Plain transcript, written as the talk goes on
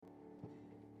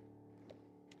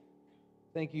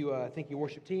Thank you,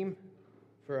 worship team,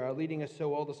 for leading us so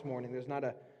well this morning. There's not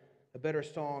a better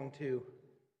song to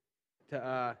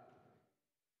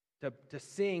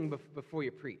sing before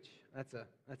you preach.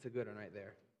 That's a good one right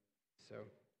there. So,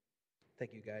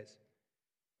 thank you guys.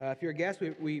 If you're a guest,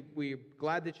 we're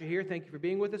glad that you're here. Thank you for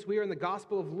being with us. We are in the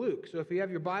Gospel of Luke. So if you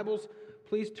have your Bibles,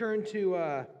 please turn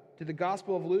to the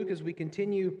Gospel of Luke as we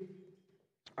continue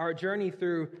our journey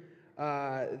through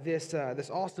this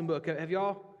awesome book. Have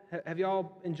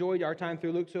y'all enjoyed our time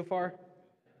through Luke so far?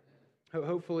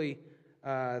 Hopefully,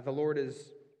 the Lord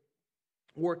is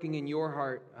working in your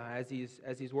heart as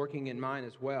He's working in mine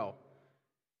as well.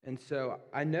 And so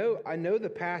I know the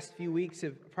past few weeks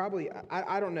have probably,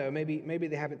 I don't know, maybe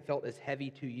they haven't felt as heavy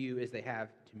to you as they have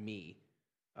to me.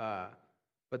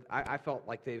 But I felt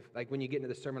like when you get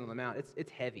into the Sermon on the Mount,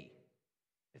 it's heavy.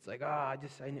 It's like, I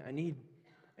need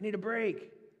a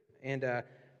break. And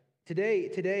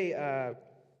today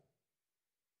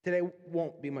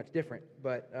won't be much different,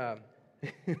 but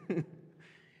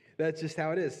that's just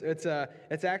how it is.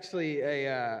 It's actually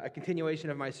a continuation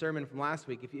of my sermon from last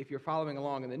week. If you're following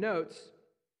along in the notes,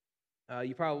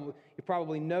 you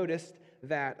probably noticed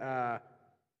that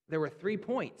there were 3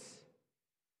 points,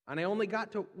 and I only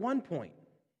got to 1 point.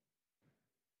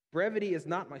 Brevity is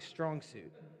not my strong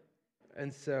suit,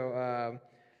 and so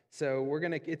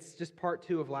it's just part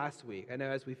 2 of last week. I know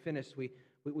as we finished, we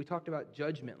talked about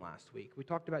judgment last week. We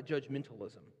talked about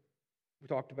judgmentalism. We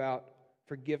talked about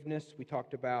forgiveness. We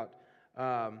talked about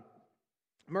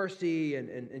mercy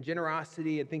and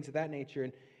generosity and things of that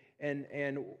nature.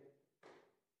 And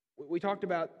we talked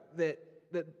about that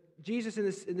Jesus in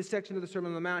this section of the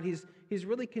Sermon on the Mount, he's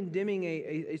really condemning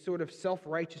a sort of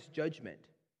self-righteous judgment.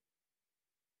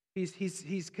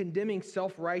 He's condemning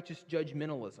self-righteous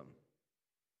judgmentalism.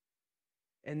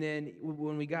 And then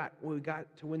when we got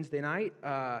to Wednesday night,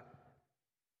 some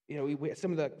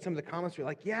of the comments were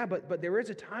like, yeah, but there is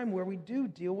a time where we do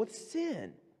deal with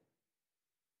sin.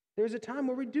 There's a time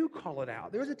where we do call it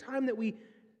out. There's a time that we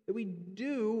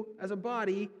do, as a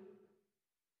body,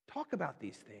 talk about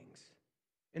these things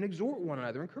and exhort one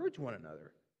another, encourage one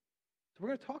another. So we're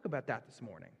going to talk about that this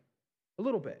morning a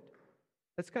little bit.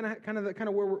 That's kind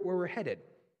of where we're headed.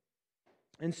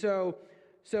 And so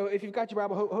if you've got your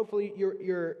Bible, hopefully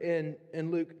you're in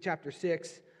Luke chapter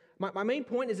 6. My main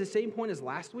point is the same point as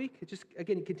last week. It's just,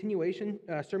 again, continuation,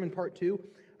 sermon part 2.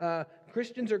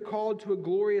 Christians are called to a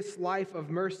glorious life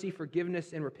of mercy,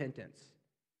 forgiveness, and repentance.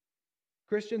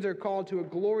 Christians are called to a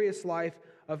glorious life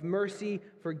of mercy,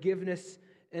 forgiveness,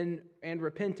 and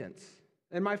repentance.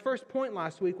 And my first point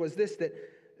last week was this, that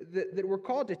we're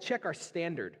called to check our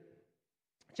standard.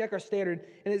 Check our standard.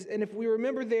 And if we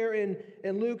remember there in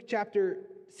Luke chapter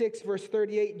 6, verse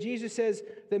 38, Jesus says,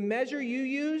 the measure you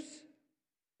use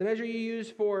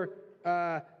for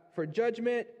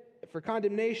judgment, for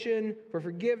condemnation, for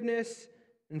forgiveness,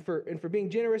 and for being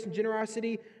generous and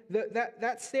generosity,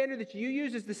 that standard that you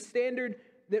use is the standard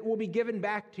that will be given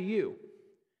back to you.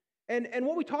 And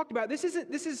what we talked about, this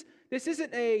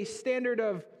isn't a standard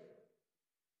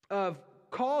of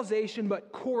causation,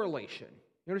 but correlation.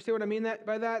 You understand what I mean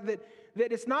by that? That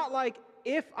it's not like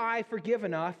if I forgive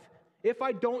enough, if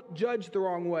I don't judge the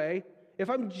wrong way, if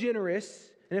I'm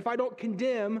generous, and if I don't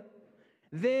condemn,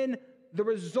 then the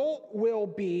result will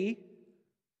be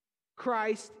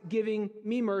Christ giving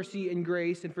me mercy and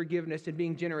grace and forgiveness and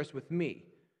being generous with me.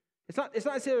 It's not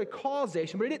necessarily a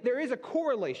causation, but there is a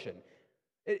correlation.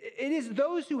 It is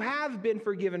those who have been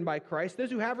forgiven by Christ, those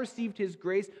who have received His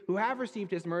grace, who have received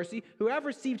His mercy, who have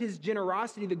received His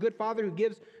generosity, the good Father who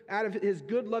gives out of His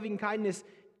good loving kindness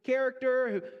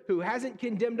character, who hasn't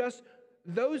condemned us.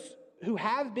 Those who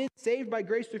have been saved by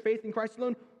grace through faith in Christ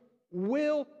alone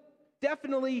will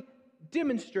definitely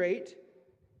demonstrate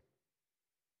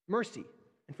mercy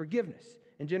and forgiveness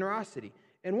and generosity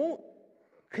and won't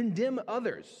condemn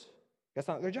others. That's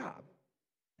not their job.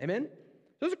 Amen?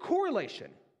 There's a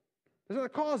correlation. There's not a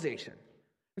causation.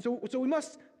 And so we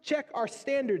must check our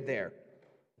standard there.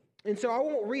 And so I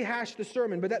won't rehash the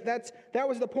sermon, but that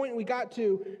was the point we got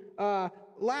to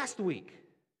last week.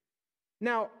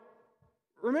 Now,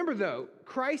 remember though,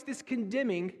 Christ is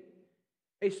condemning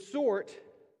a sort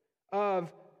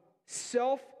of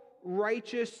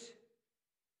self-righteous,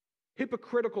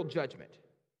 hypocritical judgment.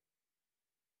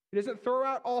 He doesn't throw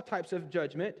out all types of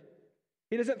judgment.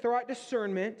 He doesn't throw out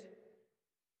discernment.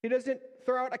 He doesn't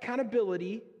throw out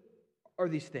accountability or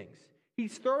these things.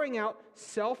 He's throwing out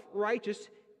self-righteous,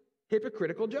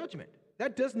 hypocritical judgment.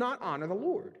 That does not honor the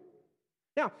Lord.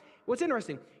 Now, what's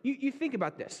interesting, you think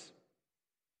about this.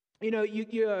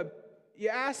 You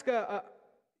ask a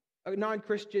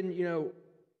non-Christian,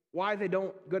 why they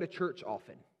don't go to church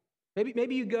often.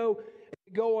 Maybe you go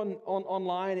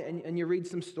online and you read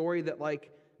some story that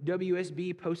like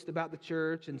WSB posts about the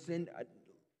church and send.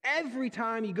 Every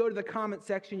time you go to the comment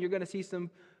section, you're going to see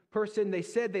some person, they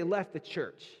said they left the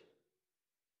church.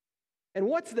 And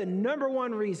what's the number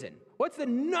one reason? What's the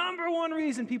number one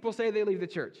reason people say they leave the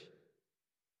church?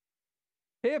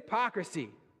 Hypocrisy.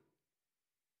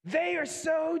 They are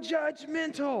so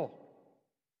judgmental.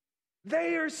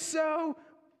 They're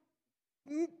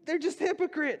just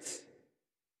hypocrites.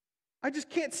 I just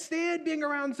can't stand being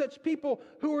around such people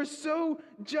who are so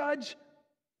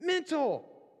judgmental.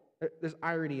 There's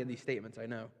irony in these statements, I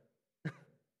know.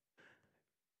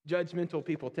 Judgmental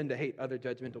people tend to hate other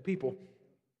judgmental people.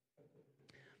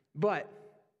 But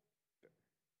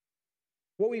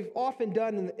what we've often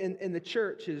done in the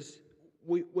church is,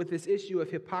 with this issue of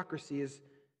hypocrisy,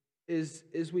 is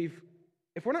we've,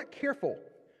 if we're not careful,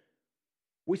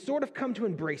 we sort of come to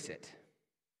embrace it.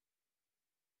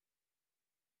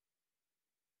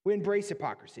 We embrace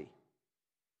hypocrisy.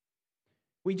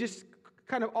 We just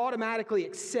kind of automatically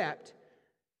accept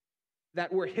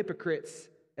that we're hypocrites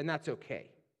and that's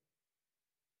okay.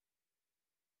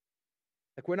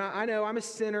 Like I know I'm a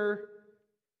sinner.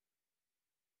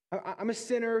 I'm a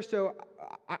sinner, so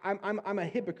I'm a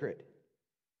hypocrite.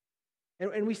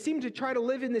 And we seem to try to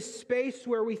live in this space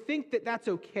where we think that that's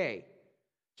okay.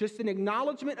 Just an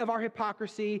acknowledgement of our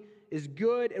hypocrisy is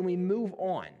good, and we move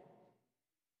on.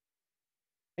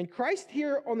 And Christ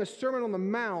here on the Sermon on the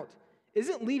Mount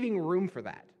isn't leaving room for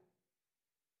that.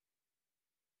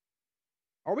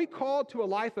 Are we called to a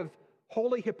life of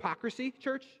holy hypocrisy,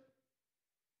 church?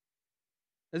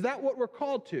 Is that what we're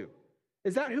called to?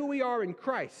 Is that who we are in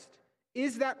Christ?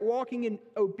 Is that walking in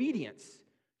obedience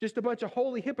just a bunch of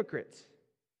holy hypocrites?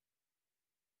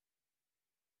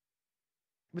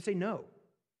 I would say no.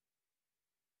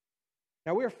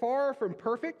 Now, we are far from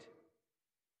perfect.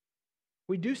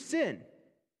 We do sin.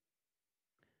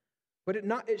 But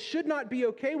it should not be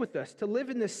okay with us to live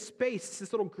in this space,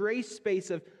 this little gray space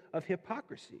of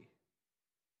hypocrisy.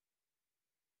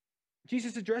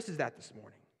 Jesus addresses that this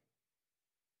morning.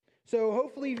 So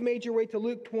hopefully you've made your way to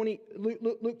Luke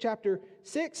chapter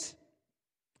 6.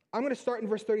 I'm going to start in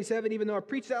verse 37, even though I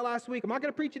preached that last week. I'm not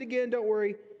going to preach it again, don't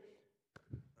worry.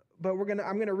 But I'm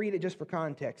going to read it just for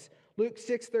context. Luke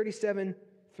 6:37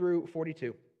 through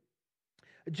 42.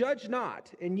 Judge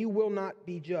not, and you will not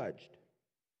be judged.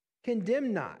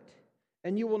 Condemn not,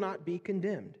 and you will not be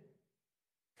condemned.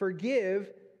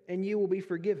 Forgive, and you will be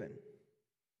forgiven.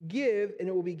 Give, and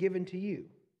it will be given to you.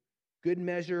 Good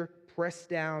measure, pressed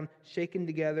down, shaken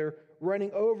together,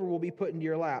 running over will be put into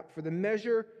your lap. For the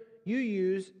measure you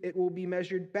use, it will be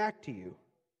measured back to you.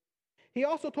 He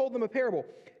also told them a parable.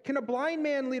 Can a blind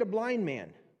man lead a blind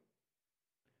man?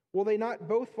 Will they not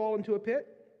both fall into a pit?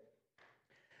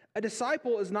 A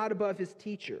disciple is not above his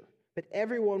teacher, but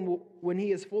everyone, when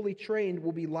he is fully trained,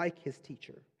 will be like his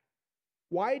teacher.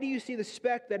 Why do you see the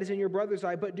speck that is in your brother's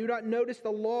eye, but do not notice the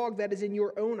log that is in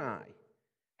your own eye?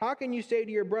 How can you say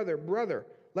to your brother, Brother,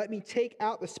 let me take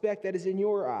out the speck that is in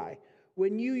your eye,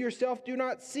 when you yourself do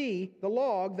not see the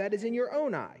log that is in your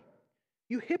own eye?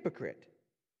 You hypocrite!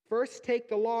 First take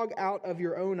the log out of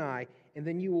your own eye, and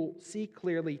then you will see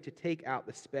clearly to take out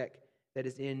the speck that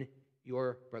is in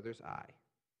your brother's eye.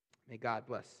 May God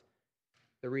bless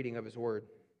the reading of his word.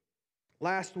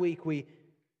 Last week we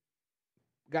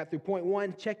got through point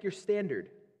 1, check your standard.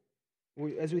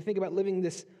 As we think about living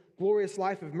this glorious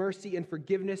life of mercy and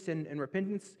forgiveness and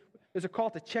repentance, there's a call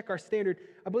to check our standard.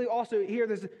 I believe also here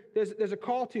there's a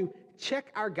call to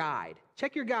check our guide.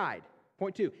 Check your guide.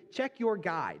 Point 2, check your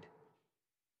guide.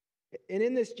 And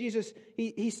in this, Jesus,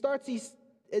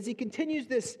 as he continues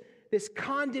this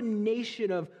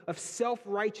condemnation of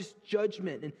self-righteous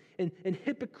judgment and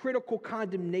hypocritical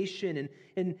condemnation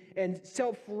and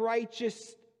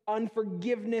self-righteous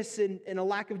unforgiveness and a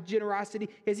lack of generosity,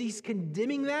 as he's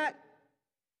condemning that,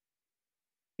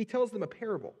 he tells them a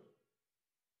parable.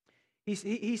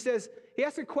 He says, he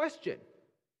asks a question.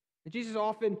 And Jesus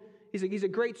often, he's a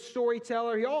great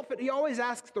storyteller. He always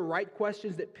asks the right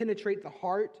questions that penetrate the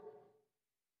heart.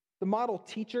 The model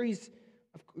teacher,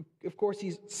 of course,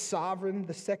 he's sovereign,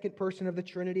 the second person of the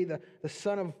Trinity, the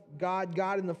Son of God,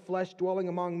 God in the flesh, dwelling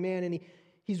among men, and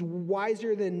he's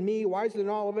wiser than me, wiser than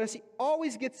all of us. He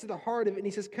always gets to the heart of it, and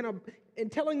he says, in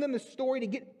telling them the story to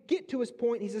get to his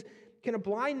point, he says, can a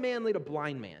blind man lead a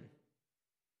blind man?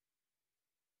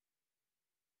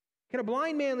 Can a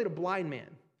blind man lead a blind man?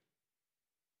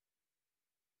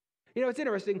 You know, it's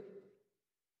interesting.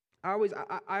 I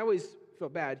always feel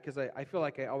bad because I feel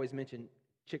like I always mention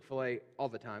Chick-fil-A all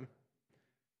the time.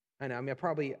 I know. I mean,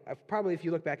 if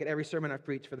you look back at every sermon I've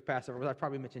preached for the past several months, I've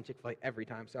probably mentioned Chick-fil-A every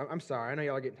time. So I'm sorry. I know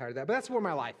y'all are getting tired of that, but that's where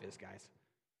my life is, guys.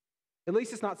 At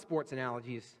least it's not sports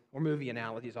analogies or movie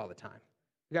analogies all the time.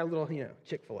 We got a little,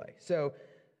 Chick-fil-A. So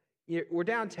we're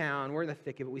downtown. We're in the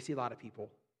thick of it. We see a lot of people.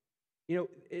 It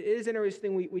is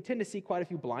interesting. We tend to see quite a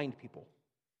few blind people.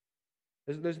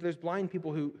 There's blind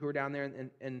people who are down there,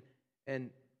 and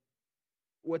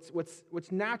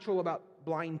what's natural about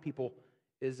blind people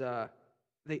is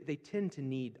they tend to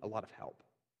need a lot of help.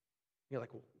 You're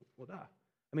like, well, duh.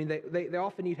 I mean, they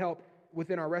often need help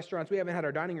within our restaurants. We haven't had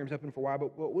our dining rooms open for a while,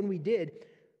 but when we did,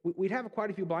 we'd have quite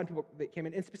a few blind people that came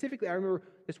in. And specifically, I remember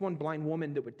this one blind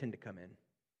woman that would tend to come in.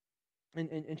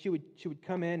 And she would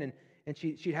come in, and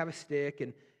she'd have a stick,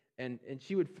 and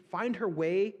she would find her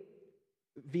way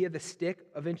via the stick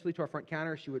eventually to our front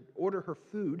counter. She would order her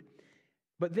food,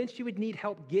 but then she would need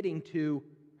help getting to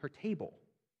her table.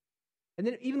 And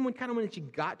then even when she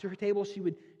got to her table, she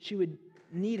would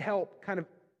need help kind of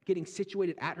getting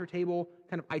situated at her table,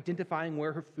 kind of identifying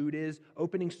where her food is,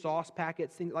 opening sauce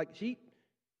packets, things like she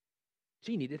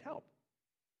needed help.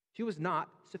 She was not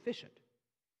sufficient.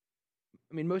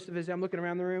 I mean, most of us, I'm looking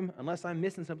around the room, unless I'm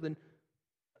missing something,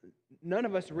 none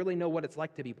of us really know what it's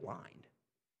like to be blind.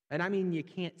 And I mean, you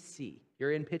can't see.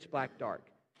 You're in pitch black dark.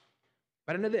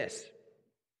 But I know this,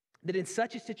 that in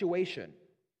such a situation,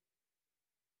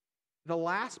 the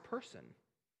last person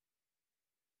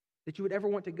that you would ever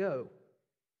want to go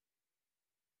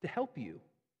to help you,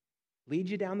 lead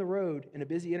you down the road in a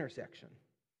busy intersection,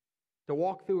 to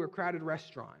walk through a crowded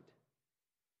restaurant,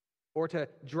 or to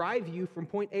drive you from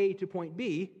point A to point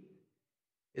B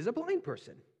is a blind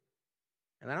person.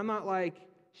 And I'm not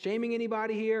shaming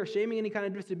anybody here or shaming any kind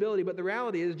of disability, but the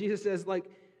reality is Jesus says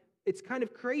it's kind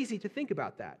of crazy to think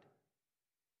about that.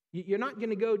 You're not going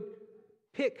to go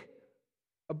pick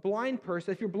a blind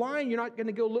person. If you're blind, you're not going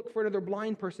to go look for another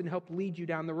blind person to help lead you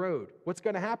down the road. What's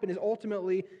going to happen is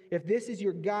ultimately, if this is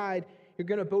your guide, you're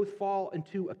going to both fall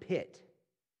into a pit.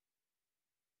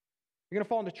 You're going to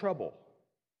fall into trouble.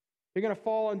 You're going to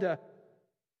fall into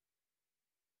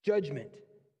judgment,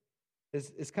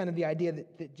 is kind of the idea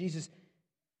that Jesus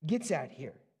gets at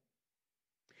here.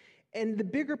 And the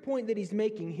bigger point that he's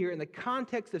making here in the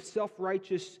context of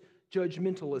self-righteous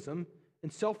judgmentalism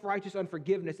and self-righteous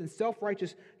unforgiveness and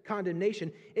self-righteous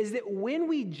condemnation is that when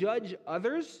we judge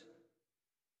others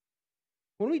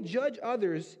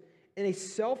in a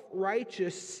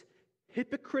self-righteous,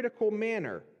 hypocritical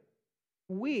manner,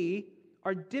 we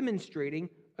are demonstrating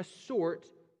a sort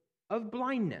of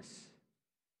blindness.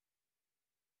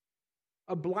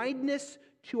 A blindness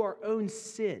to our own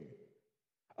sin.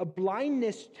 A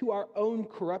blindness to our own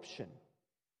corruption.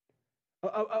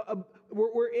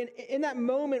 We're in that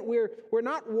moment where we're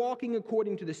not walking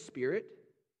according to the Spirit.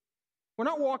 We're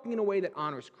not walking in a way that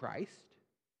honors Christ.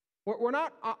 We're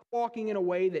not walking in a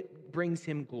way that brings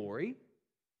Him glory.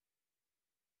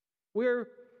 We're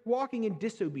walking in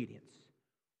disobedience.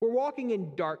 We're walking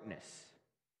in darkness.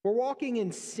 We're walking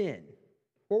in sin.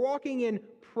 We're walking in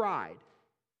pride.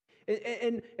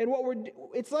 And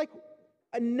it's like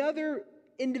another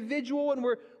individual, and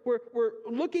we're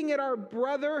looking at our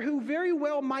brother who very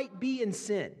well might be in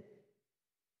sin.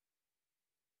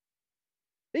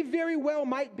 They very well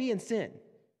might be in sin.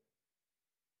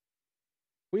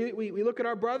 We look at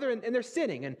our brother and they're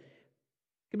sinning, and it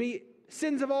could be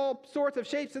sins of all sorts of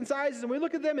shapes and sizes, and we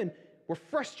look at them and we're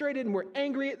frustrated and we're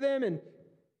angry at them,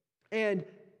 and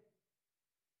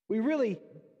we really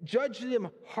judge them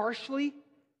harshly,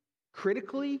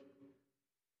 critically,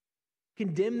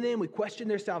 condemn them, we question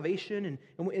their salvation,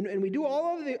 and we do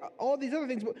all of these other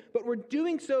things, but we're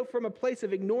doing so from a place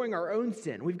of ignoring our own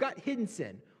sin. We've got hidden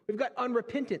sin. We've got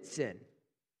unrepentant sin.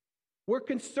 We're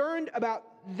concerned about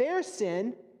their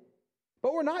sin,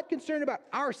 but we're not concerned about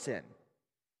our sin.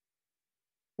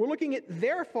 We're looking at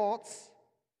their faults,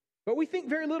 but we think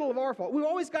very little of our fault. We've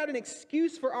always got an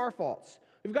excuse for our faults.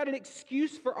 We've got an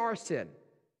excuse for our sin.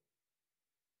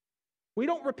 We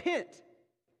don't repent.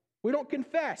 We don't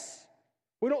confess.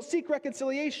 We don't seek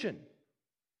reconciliation.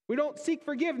 We don't seek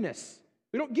forgiveness.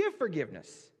 We don't give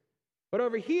forgiveness. But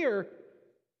over here,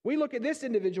 we look at this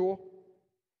individual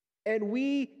and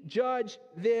we judge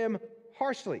them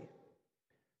harshly.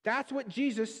 That's what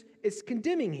Jesus is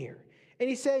condemning here. And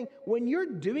he's saying, when you're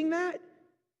doing that,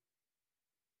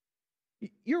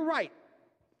 you're right.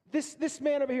 This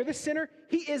man over here, this sinner,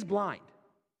 he is blind.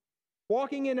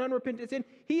 Walking in unrepentant sin,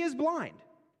 he is blind.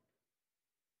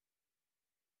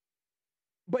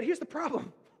 But here's the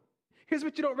problem. Here's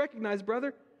what you don't recognize,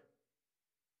 brother.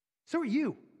 So are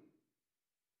you.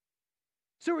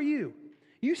 So are you.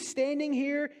 You standing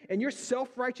here and your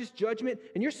self-righteous judgment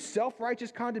and your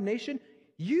self-righteous condemnation,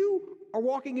 you are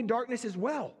walking in darkness as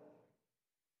well.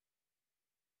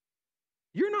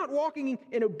 You're not walking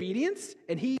in obedience,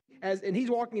 and he's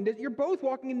walking in. You're both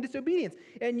walking in disobedience.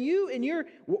 And you, in your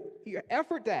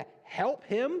effort to help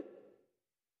him,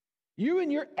 you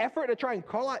in your effort to try and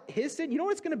call out his sin, you know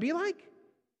what it's going to be like?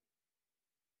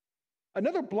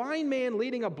 Another blind man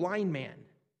leading a blind man,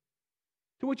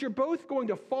 to which you're both going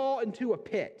to fall into a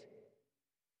pit.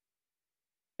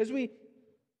 As we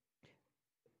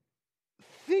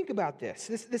think about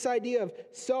this idea of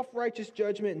self-righteous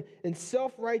judgment and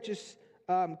self-righteous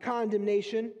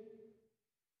condemnation,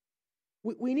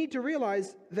 we need to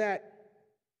realize that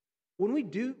when we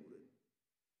do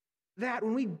that,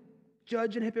 when we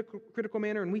judge in a hypocritical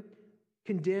manner and we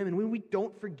condemn and when we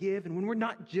don't forgive and when we're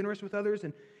not generous with others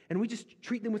and we just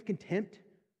treat them with contempt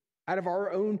out of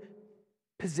our own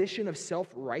position of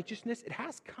self-righteousness, it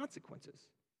has consequences.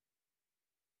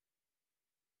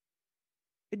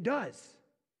 It does.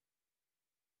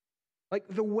 Like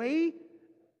the way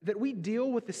that we deal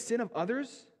with the sin of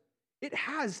others, it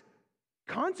has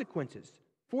consequences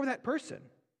for that person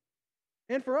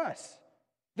and for us.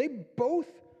 They both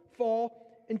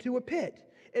fall into a pit.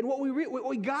 And what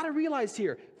we got to realize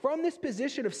here, from this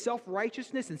position of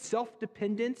self-righteousness and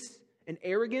self-dependence and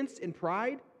arrogance and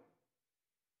pride,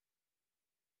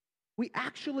 we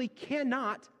actually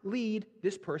cannot lead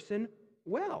this person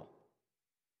well.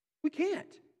 We can't.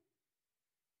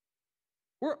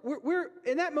 We're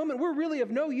in that moment, we're really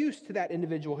of no use to that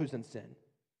individual who's in sin.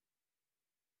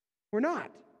 We're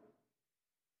not.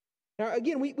 Now,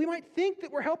 again, we might think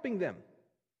that we're helping them.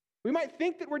 We might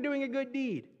think that we're doing a good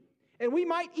deed. And we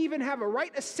might even have a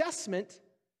right assessment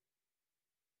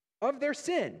of their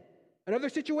sin and of their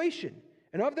situation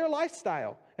and of their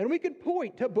lifestyle. And we could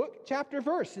point to book, chapter,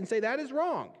 verse and say that is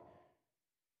wrong.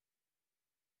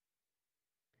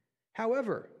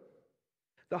 However,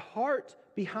 the heart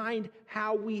behind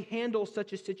how we handle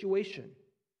such a situation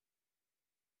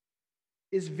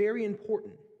is very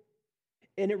important,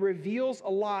 and it reveals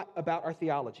a lot about our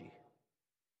theology.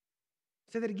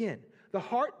 Say that again. The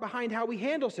heart behind how we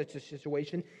handle such a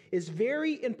situation is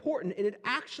very important, and it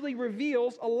actually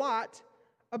reveals a lot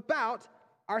about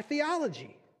our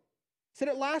theology. I said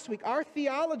it last week. Our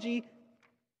theology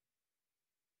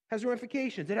has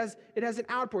ramifications. It has an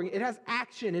outpouring. It has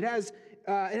action. It has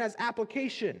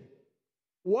application.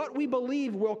 What we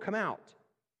believe will come out.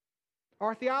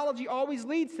 Our theology always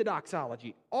leads to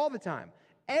doxology, all the time.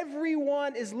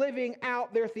 Everyone is living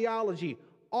out their theology.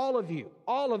 All of you,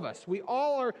 all of us. We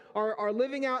all are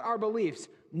living out our beliefs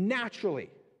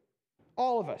naturally.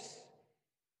 All of us.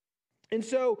 And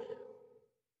so,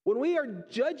 when we are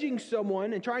judging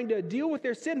someone and trying to deal with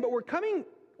their sin, but we're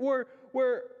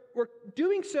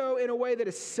doing so in a way that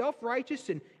is self-righteous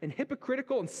and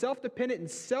hypocritical and self-dependent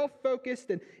and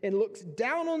self-focused and looks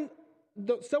down on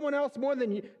someone else more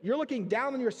than you. You're looking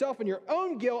down on yourself and your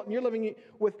own guilt, and you're living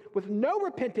with no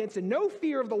repentance and no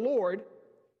fear of the Lord.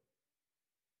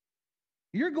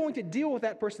 You're going to deal with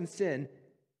that person's sin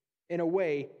in a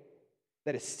way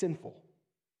that is sinful.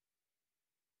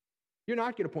 You're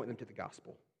not going to point them to the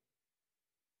gospel.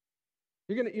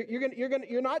 You're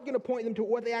not going to point them to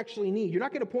what they actually need. You're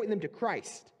not going to point them to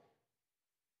Christ.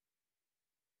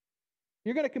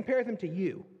 You're going to compare them to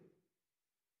you.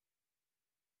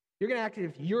 You're going to act as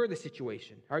if you're the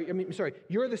situation.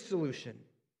 You're the solution,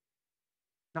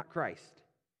 not Christ.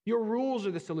 Your rules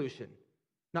are the solution,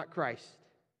 not Christ.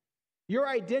 Your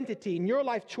identity and your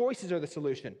life choices are the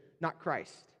solution, not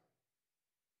Christ.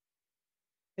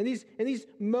 In these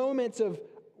moments of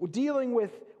dealing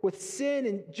with sin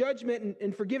and judgment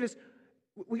and forgiveness,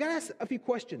 we got to ask a few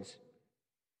questions.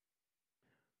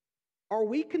 Are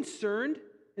we concerned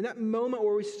in that moment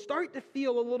where we start to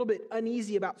feel a little bit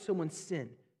uneasy about someone's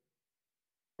sin?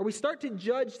 Or we start to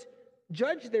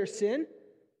judge their sin?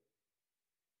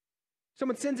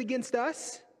 Someone sins against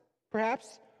us,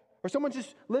 perhaps, or someone's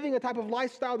just living a type of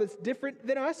lifestyle that's different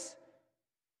than us?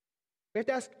 We have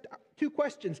to ask two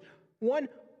questions. One,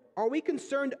 are we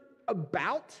concerned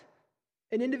about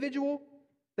an individual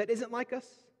that isn't like us?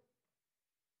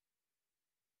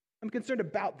 I'm concerned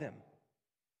about them.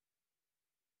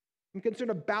 I'm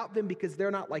concerned about them because they're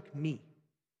not like me.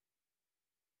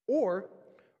 Or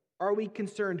are we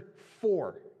concerned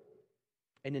for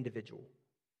an individual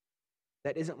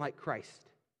that isn't like Christ? Do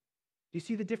you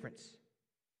see the difference?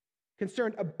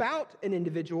 Concerned about an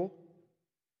individual,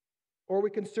 or are we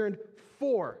concerned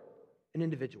for an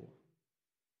individual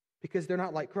because they're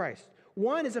not like Christ?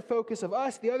 One is a focus of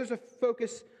us, the other is a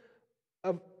focus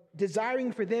of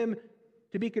desiring for them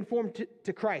to be conformed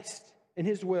to Christ and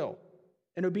His will.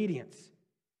 and obedience.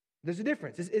 There's a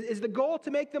difference. Is the goal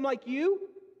to make them like you?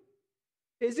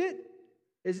 Is it?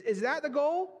 Is that the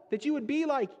goal? That you would be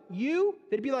like you?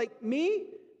 That it'd be like me?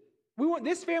 We want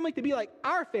this family to be like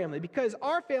our family because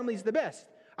our family's the best.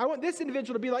 I want this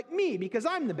individual to be like me because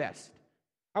I'm the best.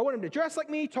 I want him to dress like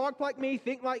me, talk like me,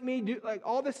 think like me, do like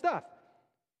all this stuff.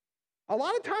 A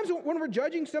lot of times when we're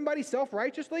judging somebody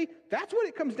self-righteously, that's what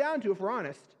it comes down to if we're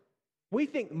honest. We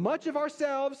think much of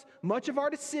ourselves, much of our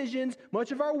decisions,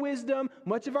 much of our wisdom,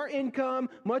 much of our income,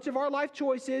 much of our life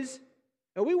choices,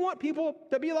 and we want people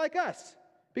to be like us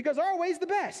because our way's the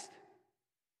best.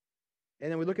 And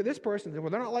then we look at this person and say, well,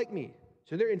 they're not like me,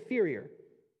 so they're inferior.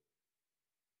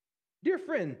 Dear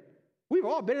friend, we've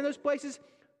all been in those places,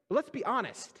 but let's be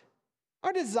honest.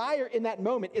 Our desire in that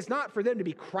moment is not for them to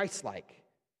be Christ-like.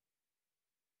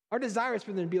 Our desire is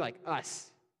for them to be like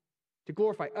us, to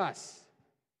glorify us.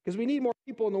 Because we need more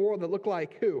people in the world that look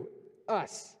like who?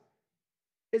 Us.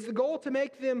 Is the goal to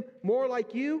make them more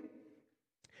like you?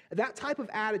 That type of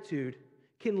attitude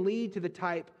can lead to the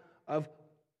type of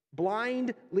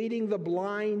blind leading the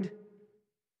blind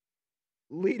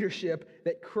leadership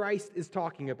that Christ is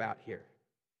talking about here.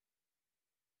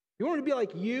 You want to be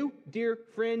like you, dear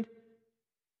friend?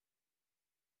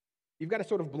 You've got a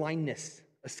sort of blindness,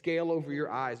 a scale over your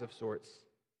eyes of sorts.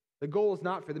 The goal is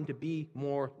not for them to be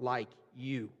more like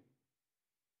you.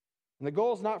 And the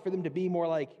goal is not for them to be more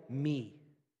like me.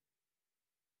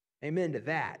 Amen to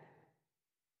that.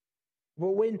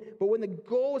 But when the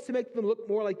goal is to make them look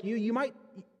more like you might,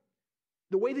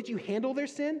 the way that you handle their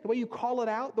sin, the way you call it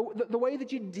out, the way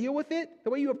that you deal with it, the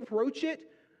way you approach it,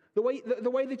 the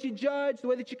way that you judge, the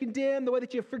way that you condemn, the way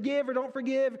that you forgive or don't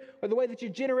forgive, or the way that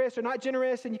you're generous or not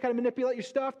generous and you kind of manipulate your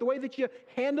stuff, the way that you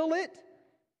handle it,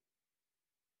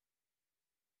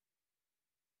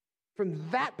 from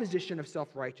that position of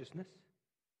self-righteousness,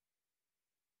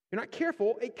 if you're not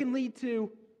careful, it can lead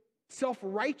to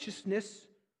self-righteousness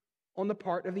on the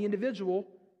part of the individual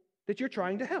that you're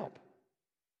trying to help.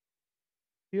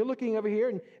 You're looking over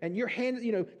here and your hand,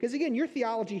 because again, your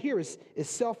theology here is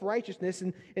self-righteousness.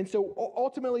 And so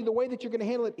ultimately the way that you're going to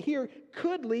handle it here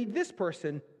could lead this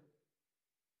person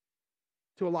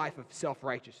to a life of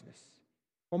self-righteousness.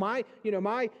 Well,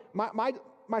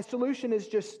 my solution is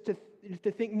just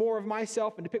to think more of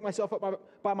myself and to pick myself up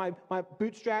by my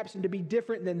bootstraps and to be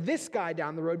different than this guy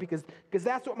down the road because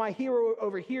that's what my hero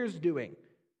over here is doing.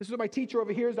 This is what my teacher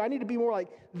over here is. I need to be more like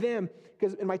them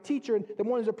because my teacher and the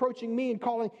one who's approaching me and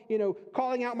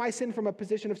calling out my sin from a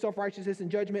position of self-righteousness and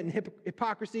judgment and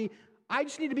hypocrisy. I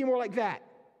just need to be more like that.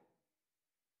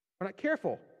 We're not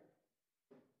careful.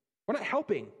 We're not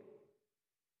helping.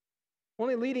 We're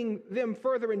only leading them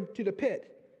further into the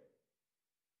pit.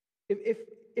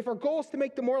 If our goal is to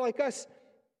make them more like us,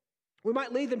 we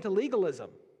might lead them to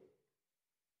legalism.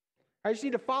 I just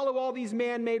need to follow all these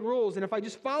man-made rules. And if I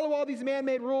just follow all these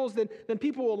man-made rules, then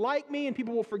people will like me and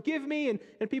people will forgive me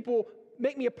and people will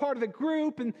make me a part of the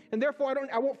group and therefore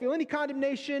I won't feel any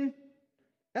condemnation.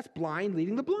 That's blind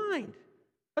leading the blind.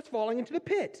 That's falling into the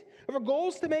pit. If our goal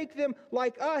is to make them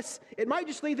like us, it might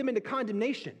just lead them into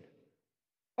condemnation.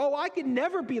 Oh, I could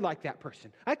never be like that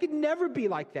person. I could never be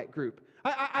like that group.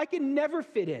 I can never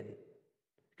fit in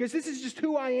because this is just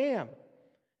who I am.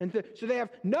 And so they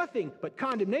have nothing but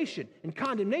condemnation and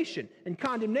condemnation and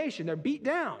condemnation. They're beat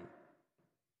down.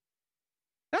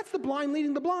 That's the blind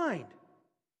leading the blind.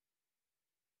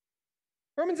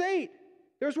 Romans 8,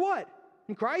 there's what?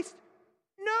 In Christ?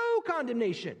 No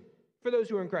condemnation for those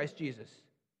who are in Christ Jesus.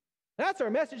 That's our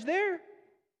message there.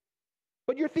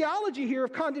 But your theology here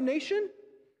of condemnation,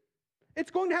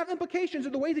 it's going to have implications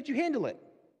of the way that you handle it.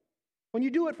 When you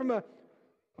do it from a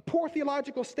poor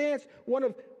theological stance, one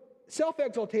of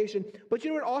self-exaltation, but you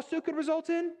know what it also could result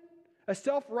in? A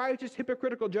self-righteous,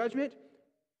 hypocritical judgment,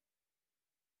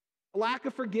 a lack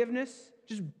of forgiveness,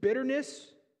 just bitterness.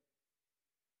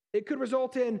 It could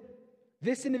result in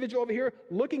this individual over here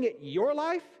looking at your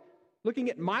life, looking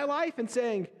at my life and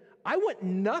saying, I want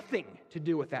nothing to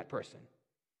do with that person.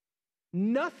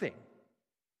 Nothing.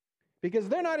 Because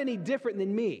they're not any different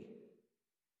than me.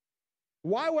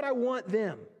 Why would I want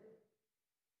them?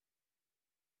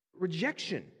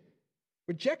 Rejection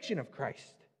of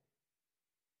Christ.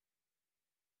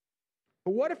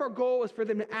 But what if our goal is for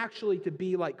them to actually to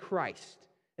be like Christ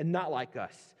and not like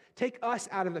us? Take us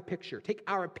out of the picture. Take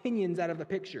our opinions out of the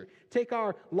picture. Take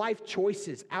our life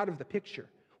choices out of the picture.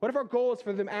 What if our goal is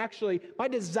for them actually, my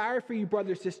desire for you,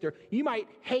 brother, sister, you might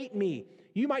hate me.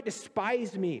 You might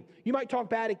despise me. You might talk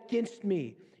bad against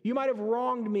me. You might have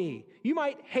wronged me. You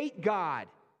might hate God.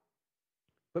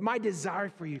 But my desire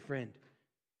for you, friend,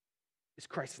 is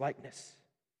Christ-likeness.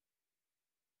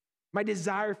 My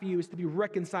desire for you is to be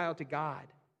reconciled to God.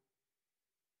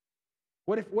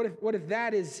 What if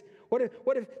that is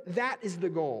the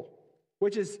goal,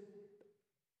 which is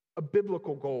a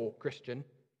biblical goal, Christian,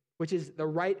 which is the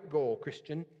right goal,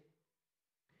 Christian?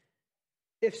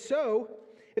 If so,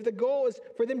 if the goal is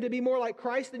for them to be more like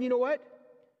Christ, then you know what?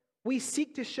 We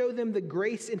seek to show them the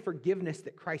grace and forgiveness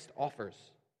that Christ offers.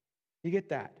 You get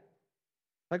that?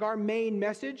 Like our main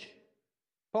message,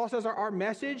 Paul says our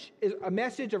message is a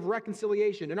message of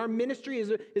reconciliation. And our ministry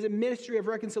is a ministry of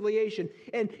reconciliation.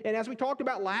 And as we talked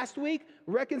about last week,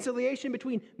 reconciliation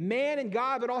between man and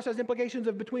God, but also has implications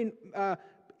of between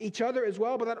each other as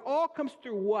well. But that all comes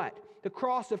through what? The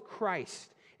cross of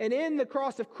Christ. And in the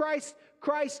cross of Christ,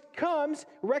 Christ comes,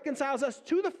 reconciles us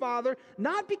to the Father,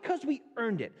 not because we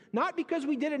earned it, not because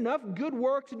we did enough good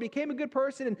works and became a good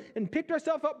person and picked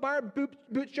ourselves up by our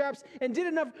bootstraps and did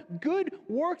enough good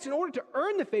works in order to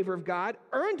earn the favor of God,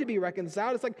 earn to be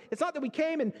reconciled. It's not that we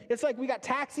came and it's like we got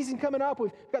tax season coming up,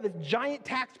 we've got this giant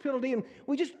tax penalty and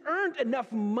we just earned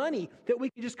enough money that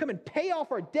we could just come and pay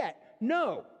off our debt.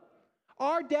 No.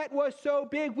 Our debt was so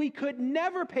big we could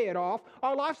never pay it off.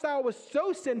 Our lifestyle was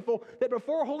so sinful that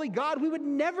before a holy God we would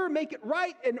never make it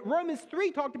right. And Romans 3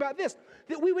 talked about this,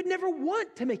 that we would never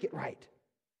want to make it right.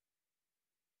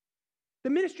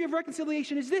 The ministry of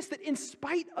reconciliation is this, that in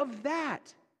spite of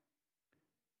that,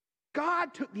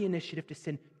 God took the initiative to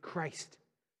send Christ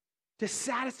to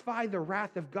satisfy the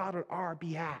wrath of God on our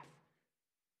behalf.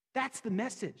 That's the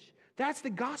message. That's the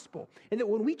gospel. And that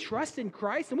when we trust in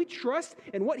Christ and we trust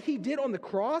in what he did on the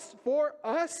cross for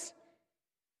us,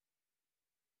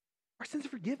 our sins are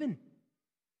forgiven.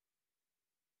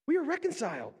 We are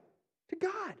reconciled to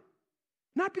God.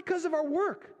 Not because of our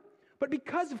work, but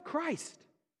because of Christ.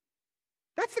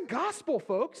 That's the gospel,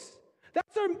 folks.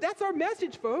 That's our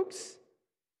message, folks.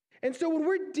 And so when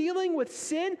we're dealing with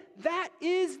sin, that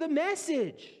is the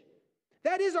message.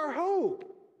 That is our hope.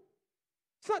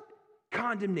 It's not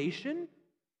condemnation.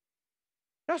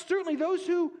 Now, certainly those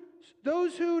who,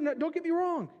 don't get me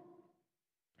wrong,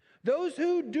 those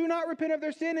who do not repent of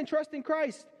their sin and trust in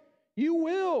Christ,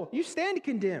 you stand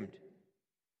condemned.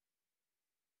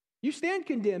 You stand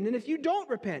condemned. And if you don't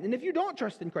repent, and if you don't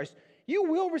trust in Christ, you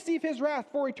will receive his wrath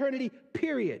for eternity,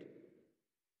 period.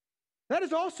 That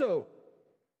is also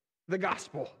the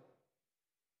gospel.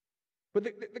 But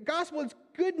the gospel is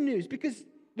good news because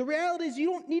the reality is you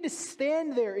don't need to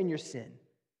stand there in your sin.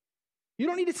 You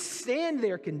don't need to stand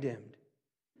there condemned.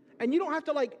 And you don't have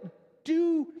to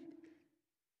do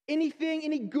anything,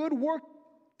 any good work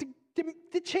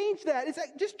to change that. It's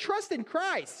like, just trust in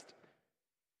Christ.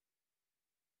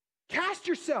 Cast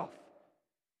yourself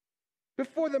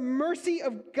before the mercy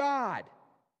of God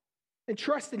and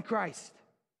trust in Christ.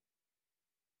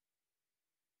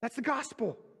 That's the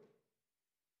gospel.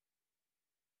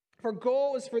 If our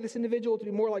goal is for this individual to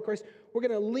be more like Christ, we're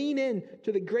going to lean in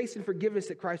to the grace and forgiveness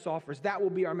that Christ offers. That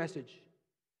will be our message.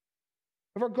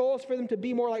 If our goal is for them to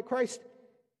be more like Christ,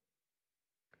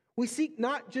 we seek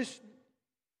not just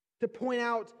to point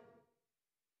out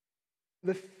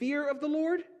the fear of the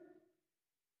Lord,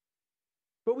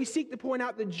 but we seek to point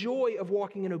out the joy of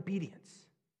walking in obedience.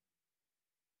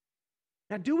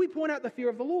 Now, do we point out the fear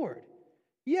of the Lord?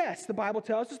 Yes, the Bible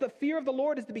tells us the fear of the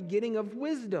Lord is the beginning of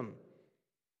wisdom.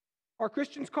 Are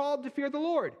Christians called to fear the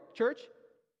Lord, church?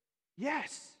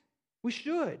 Yes, we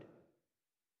should.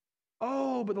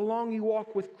 Oh, but the longer you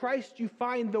walk with Christ, you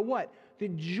find the what? The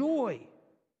joy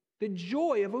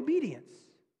of obedience.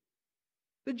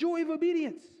 The joy of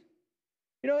obedience.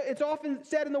 You know, it's often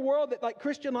said in the world that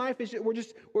Christian life is we're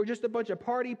just a bunch of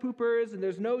party poopers and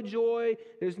there's no joy,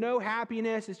 there's no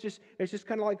happiness. It's just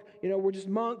kind of like, we're just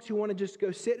monks who want to just go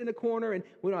sit in a corner and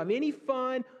we don't have any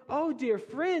fun. Oh, dear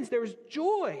friends, there's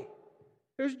joy.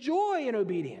 There's joy in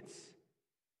obedience.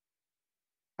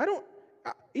 I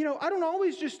don't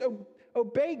always just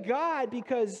obey God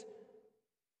because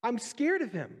I'm scared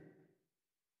of him.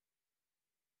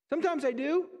 Sometimes I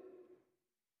do,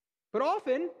 but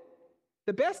often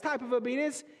the best type of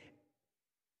obedience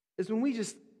is when we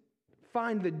just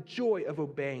find the joy of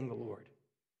obeying the Lord.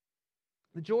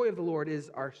 The joy of the Lord is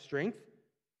our strength.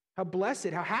 How blessed,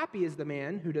 how happy is the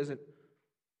man who doesn't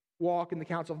walk in the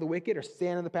counsel of the wicked or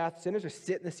stand in the path of sinners or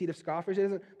sit in the seat of scoffers.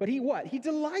 But he what? He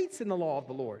delights in the law of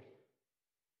the Lord.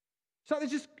 It's not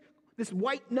just this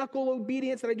white knuckle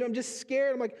obedience that I do. I'm just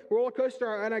scared. I'm like a roller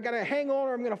coaster and I got to hang on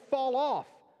or I'm going to fall off.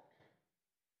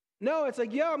 No, it's like,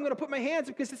 I'm going to put my hands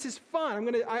up because this is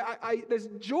fun. There's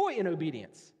joy in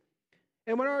obedience.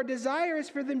 And when our desire is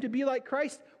for them to be like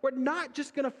Christ, we're not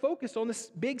just going to focus on this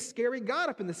big, scary God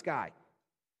up in the sky.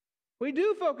 We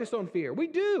do focus on fear. We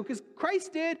do, because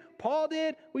Christ did, Paul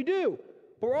did, we do.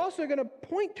 but we're also going to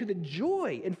point to the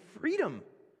joy and freedom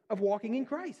of walking in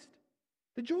Christ.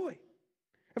 The joy.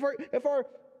 If our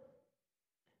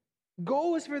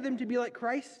goal is for them to be like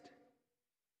Christ,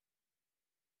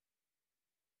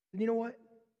 then you know what?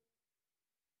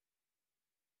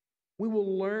 We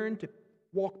will learn to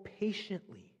walk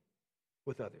patiently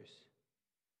with others.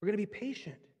 We're going to be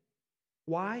patient.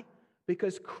 Why?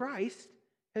 Because Christ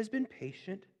has been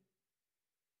patient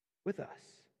with us.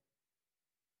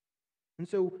 And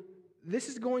so this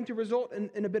is going to result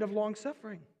in a bit of long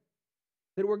suffering.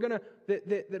 That we're going to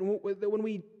that when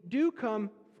we do come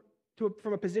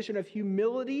from a position of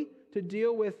humility to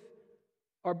deal with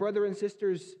our brother and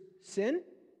sister's sin,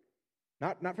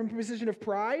 not from a position of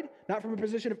pride, not from a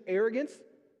position of arrogance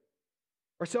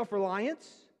or self-reliance,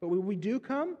 but when we do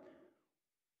come,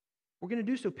 we're going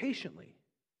to do so patiently.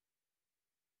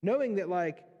 Knowing that,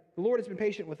 the Lord has been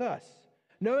patient with us.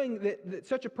 Knowing that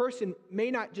such a person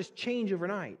may not just change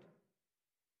overnight,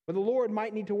 but the Lord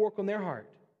might need to work on their heart.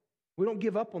 We don't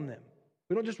give up on them.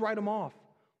 We don't just write them off.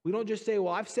 We don't just say,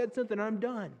 well, I've said something and I'm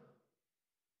done.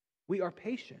 We are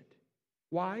patient.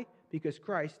 Why? Because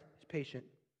Christ is patient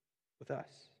with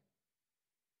us.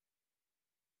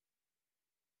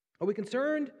 Are we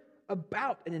concerned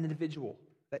about an individual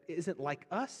that isn't like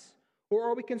us? Or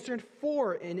are we concerned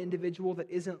for an individual that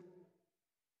isn't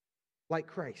like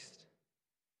Christ?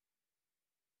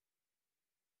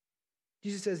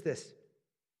 Jesus says this.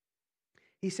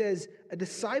 He says, a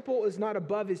disciple is not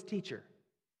above his teacher.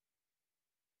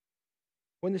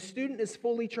 When the student is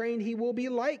fully trained, he will be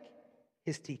like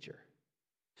his teacher.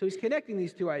 So he's connecting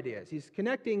these two ideas. He's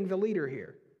connecting the leader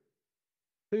here.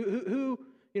 Who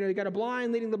you got a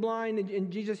blind leading the blind,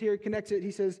 and Jesus here connects it.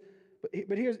 He says,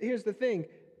 but here's the thing.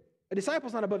 A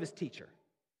disciple's not above his teacher.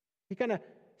 He kind of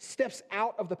steps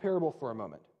out of the parable for a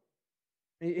moment.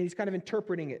 He's kind of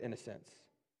interpreting it in a sense.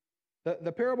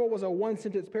 The parable was a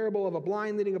one-sentence parable of a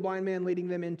blind leading a blind man, leading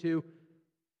them into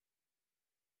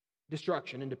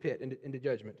destruction, into pit, into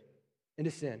judgment,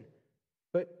 into sin.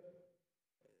 But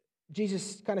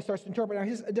Jesus kind of starts to interpret.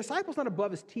 Now, a disciple's not above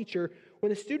his teacher.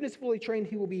 When the student is fully trained,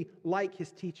 he will be like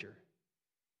his teacher.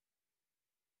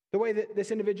 The way that this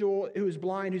individual who is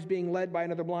blind, who's being led by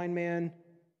another blind man,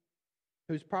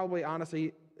 who's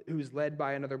led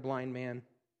by another blind man,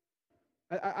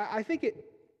 I think it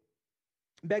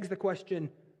begs the question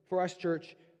for us,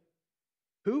 church,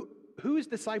 who is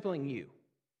discipling you?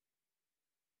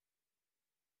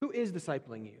 Who is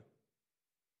discipling you?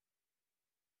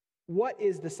 What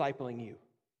is discipling you?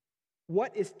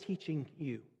 What is teaching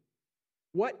you?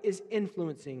 What is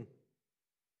influencing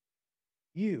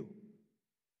you?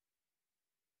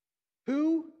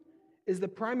 Who is the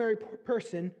primary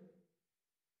person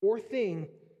or thing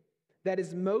that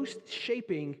is most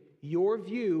shaping your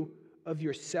view of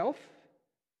yourself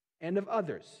and of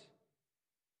others?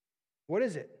 What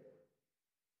is it?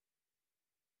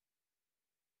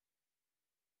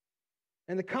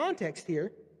 And the context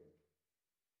here,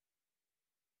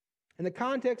 in the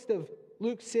context of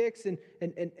Luke 6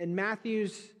 and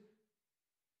Matthew's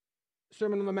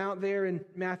Sermon on the Mount there in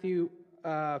Matthew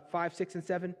 5, 6, and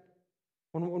 7,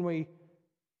 when we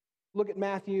look at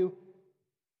Matthew,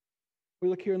 we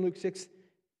look here in Luke 6.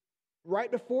 Right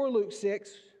before Luke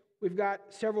 6, we've got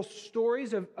several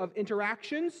stories of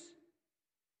interactions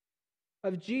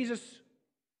of Jesus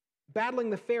battling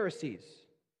the Pharisees.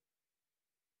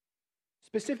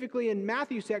 Specifically in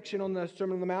Matthew's section on the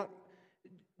Sermon on the Mount,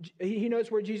 he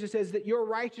notes where Jesus says that your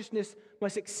righteousness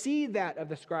must exceed that of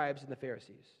the scribes and the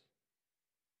Pharisees.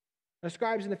 The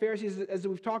scribes and the Pharisees, as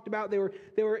we've talked about, they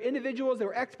were individuals, they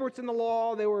were experts in the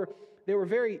law, they were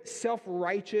very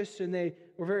self-righteous, and they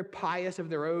were very pious of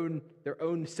their own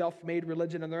self-made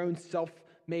religion and their own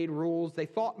self-made rules. They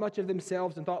thought much of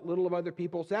themselves and thought little of other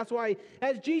people. So that's why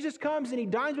as Jesus comes and he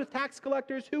dines with tax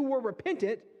collectors who were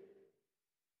repentant,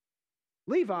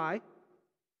 Levi,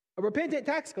 a repentant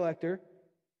tax collector,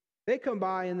 they come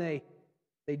by and they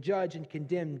judge and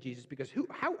condemn Jesus, because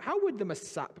how would the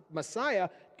Messiah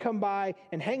come by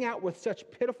and hang out with such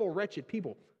pitiful, wretched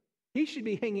people? He should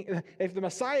be hanging, if the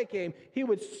Messiah came, he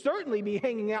would certainly be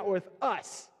hanging out with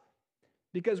us,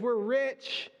 because we're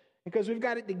rich, because we've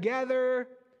got it together,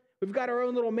 we've got our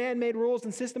own little man-made rules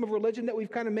and system of religion that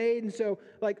we've kind of made, and so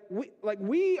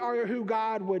we are who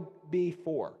God would be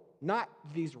for, not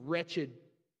these wretched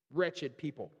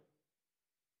people.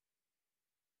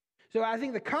 So I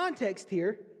think the context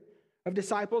here of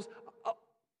disciples,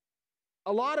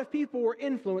 a lot of people were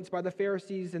influenced by the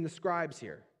Pharisees and the scribes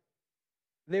here.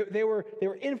 They were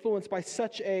influenced by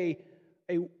such a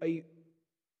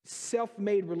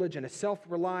self-made religion, a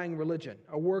self-relying religion,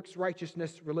 a works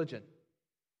righteousness religion.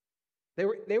 They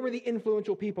were the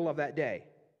influential people of that day.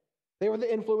 They were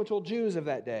the influential Jews of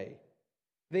that day.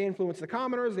 They influenced the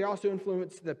commoners. They also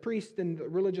influenced the priests and the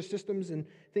religious systems and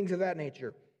things of that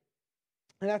nature.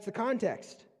 And that's the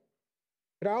context.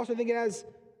 But I also think it has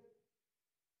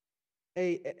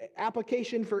a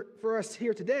application for us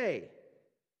here today.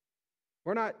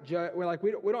 We're like,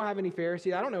 we don't have any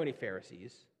Pharisees. I don't know any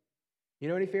Pharisees. You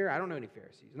know any Pharisees? I don't know any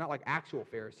Pharisees. Not like actual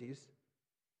Pharisees.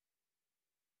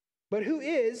 But who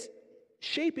is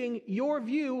shaping your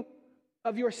view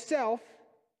of yourself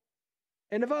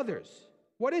and of others?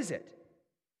 What is it?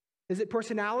 Is it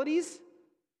personalities?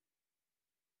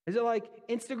 Is it like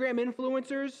Instagram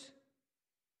influencers?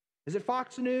 Is it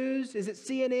Fox News? Is it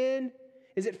CNN?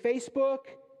 Is it Facebook?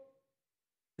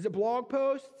 Is it blog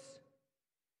posts?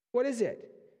 What is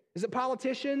it? Is it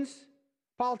politicians?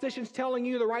 Politicians telling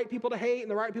you the right people to hate and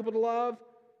the right people to love?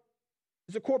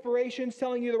 Is it corporations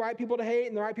telling you the right people to hate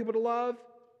and the right people to love?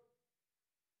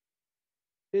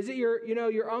 Is it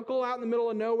your uncle out in the middle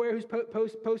of nowhere who's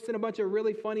posting a bunch of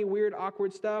really funny, weird,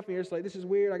 awkward stuff, and you're just like, this is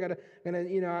weird.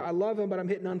 I love him, but I'm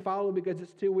hitting unfollow because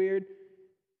it's too weird.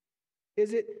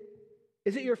 Is it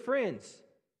your friends?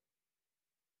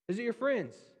 Is it your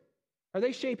friends? Are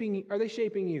they shaping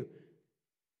you?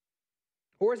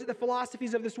 Or is it the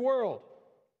philosophies of this world?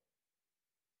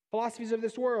 Philosophies of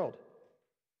this world.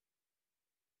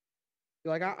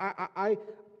 Like I'm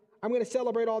going to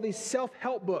celebrate all these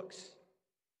self-help books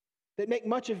that make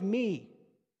much of me.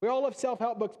 We all love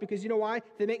self-help books because you know why?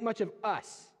 They make much of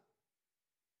us.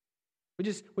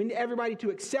 We need everybody to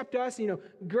accept us.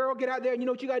 Girl, get out there and you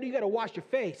know what you got to do? You got to wash your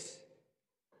face.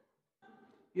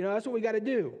 That's what we got to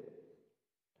do.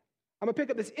 I'm going to pick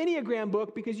up this Enneagram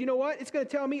book because you know what? It's going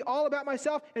to tell me all about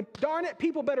myself, and darn it,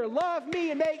 people better love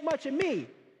me and make much of me.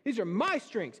 These are my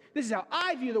strengths. This is how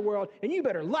I view the world, and you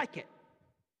better like it.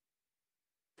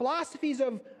 Philosophies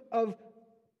of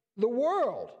the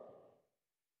world,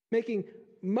 making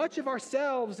much of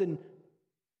ourselves and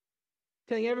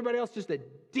telling everybody else just to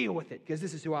deal with it because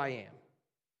this is who I am.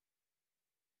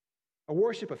 A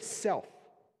worship of self.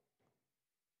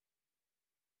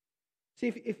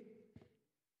 See,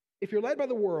 if you're led by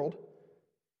the world,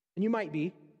 and you might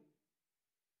be,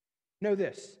 know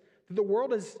this: the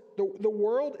world is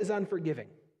unforgiving.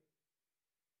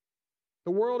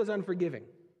 The world is unforgiving.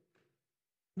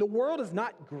 The world is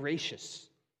not gracious.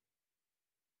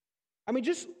 I mean,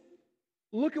 just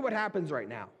look at what happens right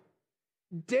now.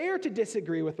 Dare to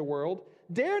disagree with the world.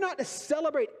 Dare not to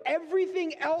celebrate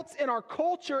everything else in our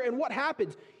culture, and what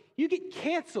happens? You get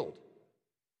canceled.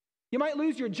 You might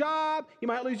lose your job. You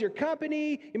might lose your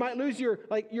company. You might lose your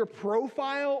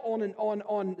profile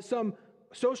on some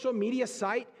social media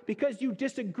site because you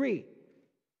disagree.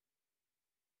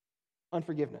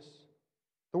 Unforgiveness.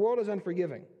 The world is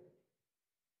unforgiving.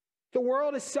 The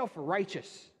world is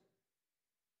self-righteous.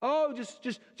 Oh,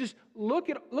 just look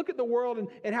at the world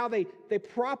and how they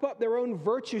prop up their own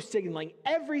virtue signaling.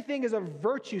 Everything is a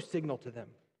virtue signal to them.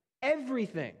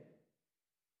 Everything.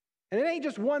 And it ain't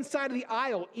just one side of the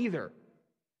aisle either.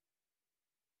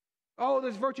 Oh,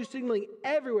 there's virtue signaling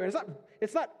everywhere.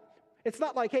 It's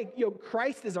not like, hey,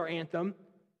 Christ is our anthem.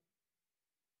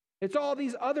 It's all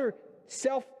these other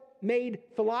self-made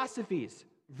philosophies,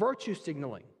 virtue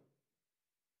signaling.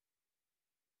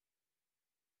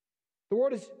 The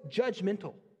world is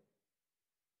judgmental.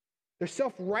 They're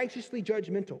self-righteously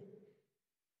judgmental.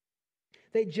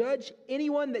 They judge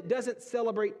anyone that doesn't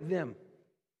celebrate them.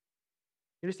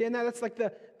 You understand that? That's like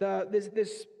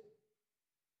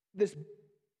this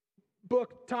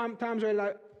book. Tom's read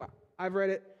it. I've read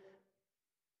it.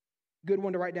 Good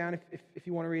one to write down if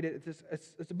you want to read it.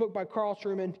 It's a book by Carl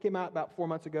Trueman. It came out about 4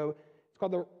 months ago. It's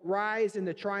called The Rise and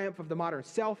the Triumph of the Modern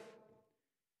Self.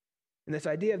 And this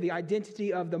idea of the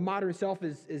identity of the modern self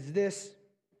is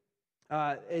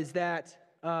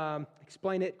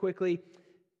explain it quickly.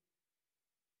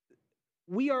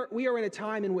 We are in a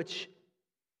time in which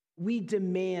we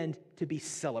demand to be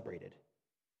celebrated.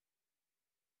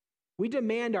 We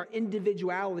demand our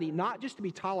individuality, not just to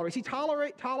be tolerated. See,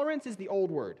 tolerance is the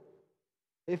old word.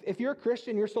 If you're a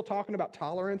Christian, you're still talking about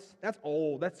tolerance, that's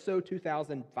old. That's so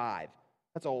 2005.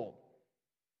 That's old.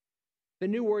 The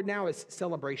new word now is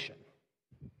celebration.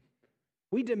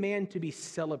 We demand to be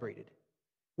celebrated.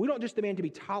 We don't just demand to be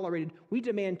tolerated, we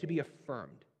demand to be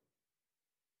affirmed.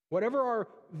 Whatever our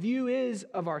view is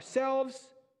of ourselves,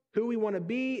 who we want to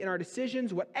be in our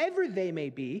decisions, whatever they may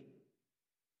be,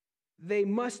 they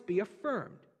must be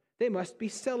affirmed. They must be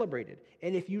celebrated.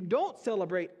 And if you don't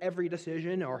celebrate every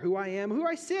decision or who I am, who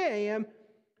I say I am,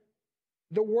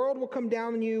 the world will come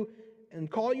down on you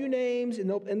and call you names, and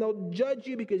they'll judge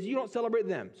you because you don't celebrate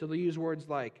them. So they'll use words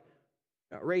like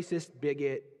racist,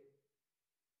 bigot,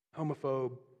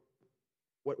 homophobe,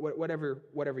 whatever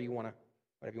you want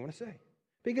to say.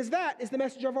 Because that is the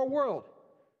message of our world.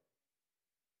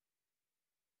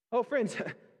 Oh, friends,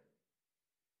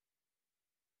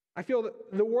 I feel that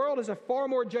the world is a far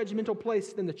more judgmental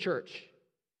place than the church.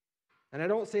 And I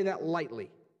don't say that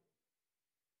lightly.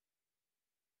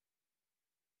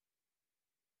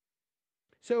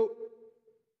 So,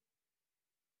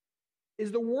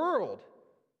 is the world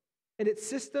and its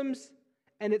systems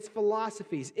and its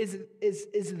philosophies, is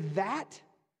that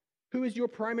who is your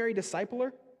primary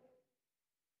discipler?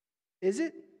 Is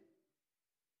it?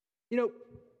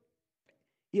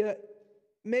 Yeah,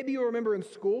 maybe you'll remember in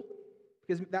school,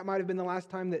 because that might have been the last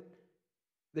time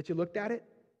that you looked at it.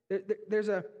 There's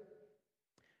a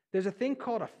thing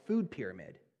called a food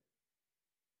pyramid.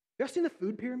 You ever seen the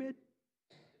food pyramid?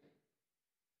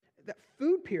 That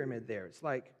food pyramid there, it's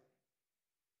like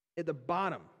at the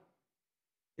bottom,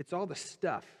 it's all the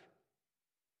stuff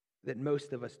that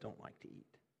most of us don't like to eat.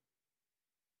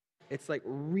 It's like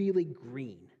really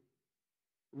green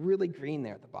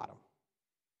there at the bottom.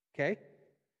 Okay?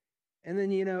 And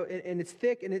then, and it's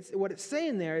thick, and what it's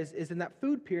saying there is in that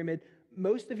food pyramid,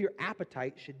 most of your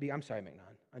appetite should be, I'm sorry,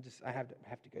 McNaughton, I have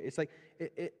to go. It's like,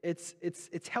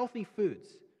 it's healthy foods.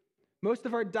 Most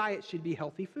of our diet should be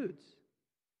healthy foods.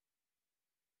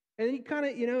 And then you kind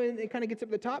of, and it kind of gets up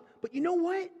to the top, but you know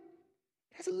what? It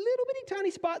has a little bitty tiny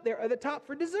spot there at the top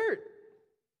for dessert.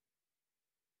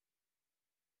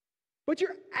 But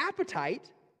your appetite,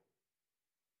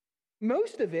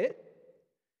 most of it,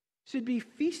 should be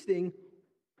feasting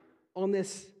on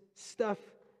this stuff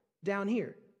down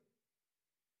here.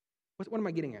 What am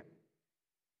I getting at?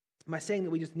 Am I saying that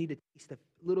we just need to taste a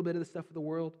little bit of the stuff of the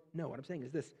world? No, what I'm saying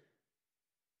is this.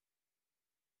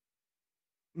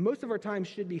 Most of our time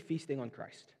should be feasting on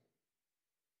Christ.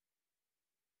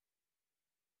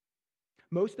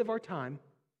 Most of our time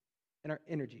and our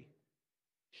energy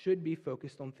should be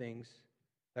focused on things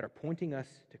that are pointing us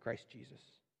to Christ Jesus.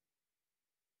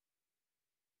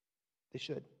 They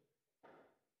should.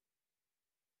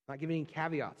 I'm not giving any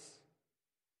caveats.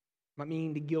 I'm not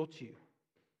meaning to guilt you.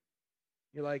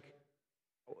 You're like,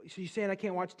 so you're saying I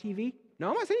can't watch TV? No,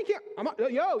 I'm not saying you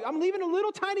can't. I'm leaving a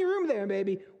little tiny room there,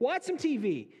 baby. Watch some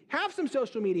TV. Have some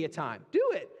social media time. Do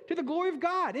it to the glory of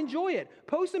God. Enjoy it.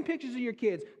 Post some pictures of your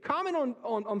kids. Comment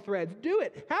on threads. Do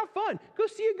it. Have fun. Go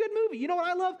see a good movie. You know what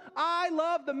I love? I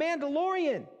love The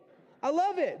Mandalorian. I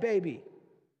love it, baby.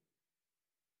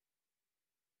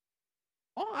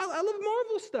 Oh, I love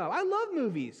Marvel stuff. I love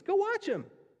movies. Go watch them.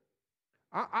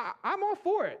 I'm all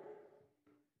for it.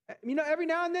 Every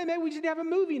now and then, maybe we just have a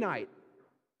movie night.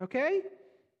 Okay?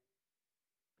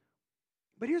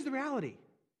 But here's the reality.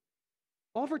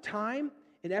 All of our time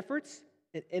and efforts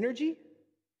and energy,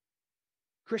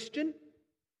 Christian,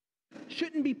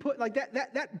 shouldn't be put like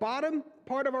that bottom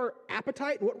part of our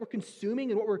appetite and what we're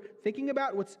consuming and what we're thinking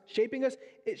about, what's shaping us,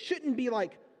 it shouldn't be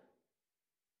like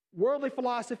worldly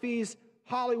philosophies,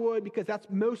 Hollywood, because that's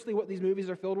mostly what these movies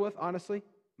are filled with, honestly.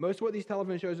 Most of what these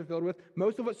television shows are filled with,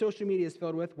 most of what social media is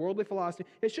filled with, worldly philosophy.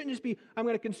 It shouldn't just be, I'm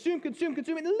going to consume in a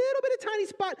little bit of tiny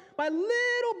spot, my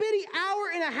little bitty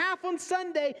hour and a half on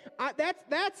Sunday.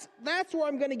 That's where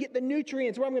I'm going to get the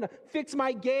nutrients, where I'm going to fix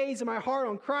my gaze and my heart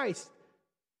on Christ.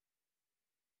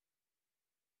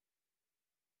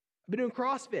 I've been doing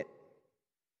CrossFit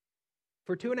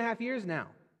for 2.5 years now.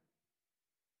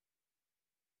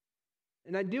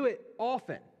 And I do it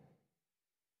often.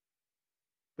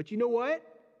 But you know what?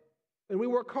 And we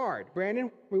work hard.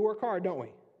 Brandon, we work hard, don't we?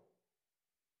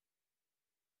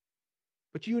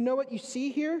 But you know what you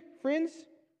see here, friends?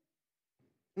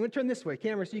 I'm going to turn this way,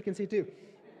 camera, so you can see too.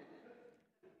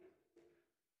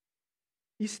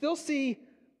 You still see,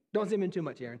 don't zoom in too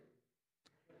much, Aaron.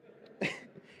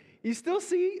 You still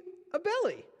see a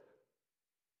belly.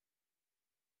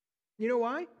 You know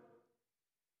why?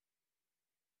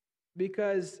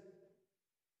 Because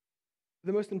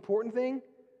the most important thing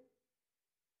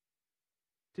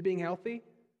to being healthy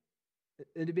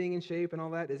and to being in shape and all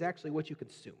that is actually what you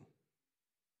consume.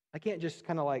 I can't just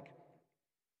kind of like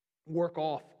work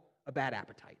off a bad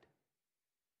appetite.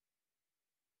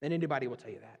 And anybody will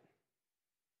tell you that.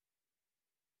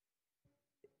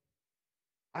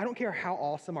 I don't care how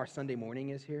awesome our Sunday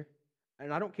morning is here,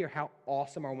 and I don't care how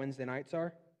awesome our Wednesday nights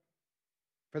are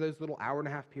for those little hour and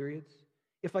a half periods.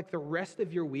 If like the rest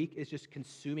of your week is just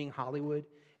consuming Hollywood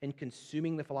and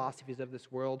consuming the philosophies of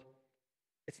this world,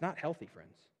 it's not healthy,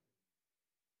 friends.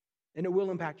 And it will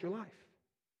impact your life.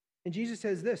 And Jesus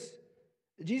says this.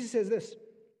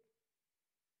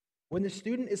 When the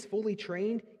student is fully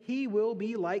trained, he will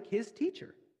be like his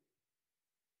teacher.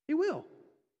 He will.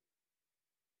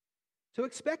 So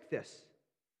expect this.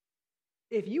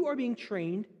 If you are being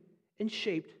trained and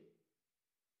shaped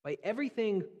by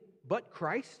everything but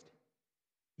Christ,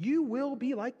 you will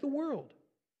be like the world.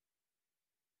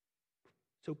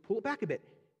 So pull it back a bit.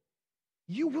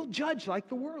 You will judge like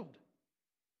the world.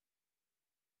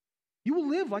 You will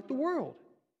live like the world.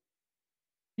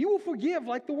 You will forgive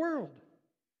like the world.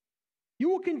 You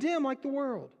will condemn like the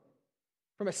world.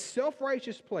 From a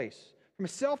self-righteous place, from a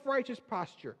self-righteous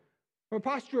posture, from a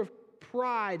posture of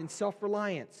pride and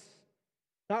self-reliance,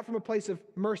 not from a place of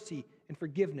mercy and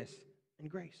forgiveness and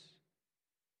grace.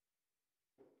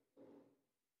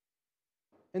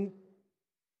 And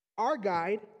our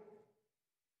guide,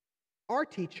 our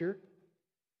teacher,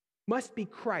 must be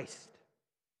Christ.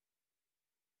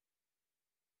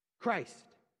 Christ,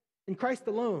 and Christ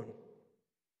alone,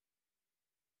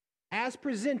 as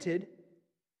presented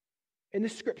in the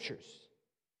Scriptures.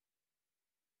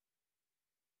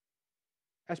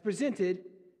 As presented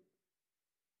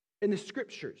in the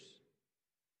Scriptures.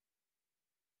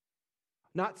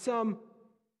 Not some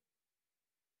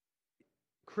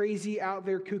crazy out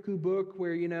there cuckoo book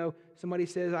where, somebody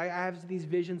says, I have these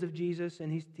visions of Jesus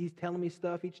and he's telling me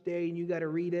stuff each day and you got to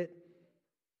read it.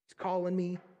 He's calling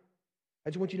me. I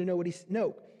just want you to know what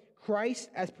No, Christ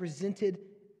as presented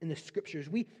in the Scriptures.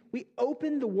 We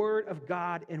open the Word of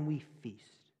God and we feast.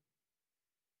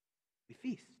 We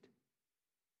feast.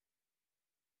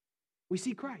 We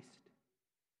see Christ.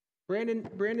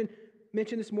 Brandon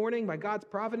mentioned this morning, by God's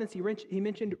providence, he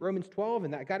mentioned Romans 12,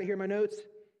 and I got it here in my notes.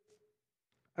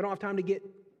 I don't have time to get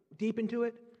deep into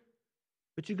it,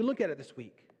 but you can look at it this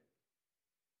week.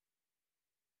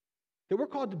 That we're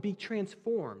called to be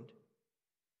transformed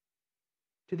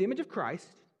to the image of Christ,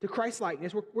 to Christ's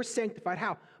likeness. We're sanctified.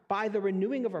 How? By the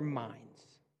renewing of our minds.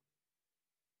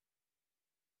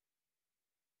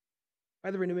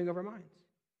 By the renewing of our minds.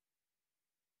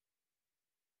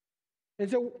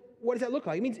 And so, what does that look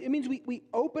like? It means we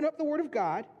open up the Word of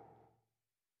God.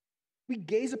 We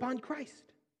gaze upon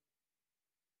Christ.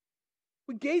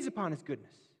 We gaze upon His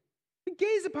goodness. We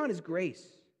gaze upon His grace.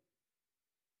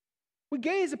 We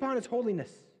gaze upon His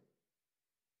holiness.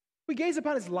 We gaze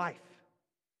upon His life.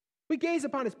 We gaze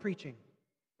upon His preaching.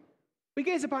 We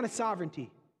gaze upon His sovereignty.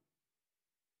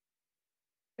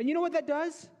 And you know what that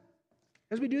does?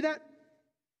 As we do that,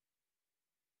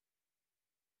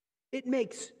 it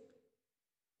makes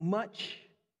much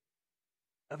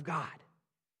of God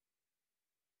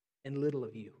and little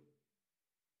of you.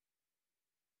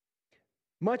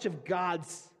 Much of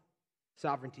God's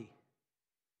sovereignty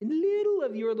and little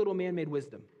of your little man-made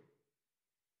wisdom.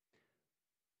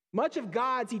 Much of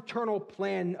God's eternal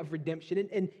plan of redemption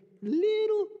and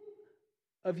little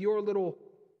of your little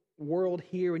world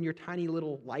here and your tiny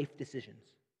little life decisions.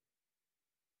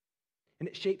 And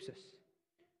it shapes us.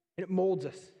 And it molds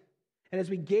us. And as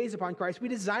we gaze upon Christ, we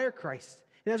desire Christ.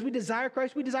 And as we desire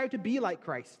Christ, we desire to be like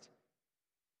Christ.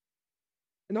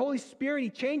 And the Holy Spirit, He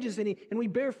changes and we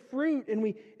bear fruit and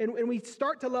we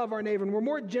start to love our neighbor and we're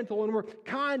more gentle and we're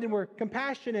kind and we're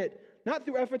compassionate, not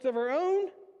through efforts of our own,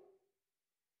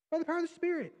 by the power of the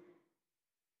Spirit.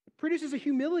 It produces a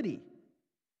humility.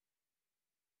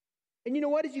 And you know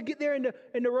what? As you get there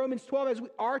into Romans 12, as we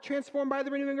are transformed by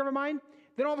the renewing of our mind,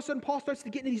 then all of a sudden Paul starts to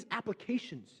get into these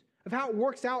applications of how it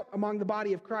works out among the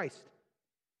body of Christ.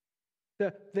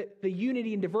 The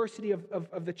unity and diversity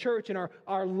of the church and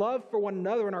our love for one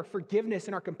another and our forgiveness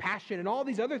and our compassion and all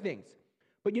these other things.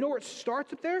 But you know where it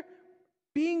starts up there?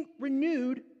 Being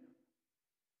renewed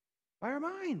by our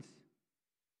minds.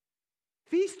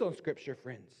 Feast on Scripture,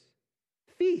 friends.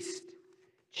 Feast.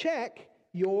 Check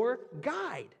your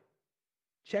guide.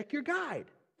 Check your guide.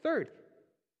 Third,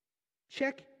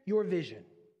 check your vision.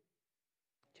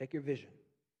 Check your vision.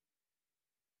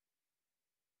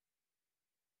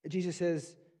 Jesus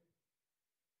says,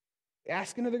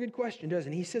 ask another good question,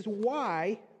 doesn't he? He says,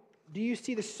 why do you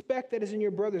see the speck that is in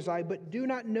your brother's eye, but do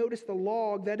not notice the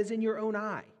log that is in your own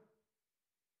eye?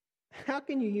 How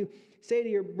can you say to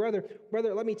your brother,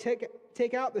 let me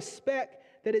take out the speck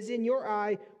that is in your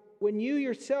eye, when you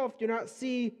yourself do not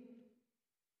see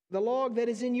the log that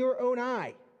is in your own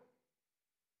eye?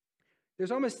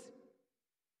 There's almost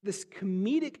this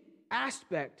comedic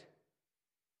aspect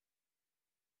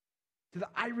to the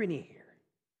irony here.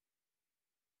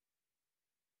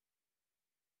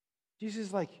 Jesus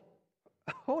is like,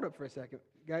 hold up for a second,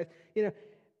 guys.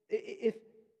 If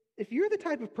you're the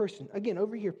type of person, again,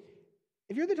 over here,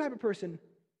 if you're the type of person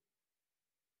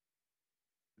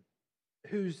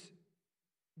who's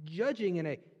judging in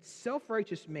a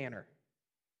self-righteous manner,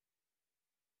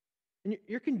 and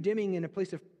you're condemning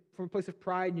from a place of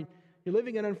pride, and you're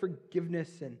living in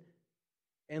unforgiveness,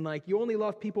 and like you only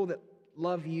love people that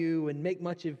love you and make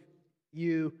much of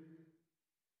you,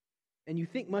 and you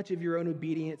think much of your own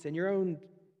obedience and your own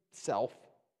self,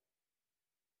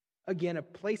 again, a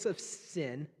place of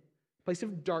sin, a place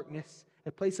of darkness,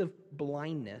 a place of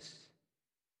blindness,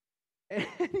 and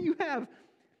you have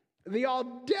the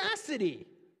audacity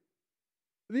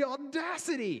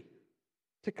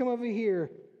to come over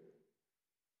here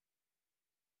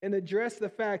and address the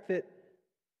fact that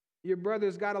your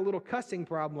brother's got a little cussing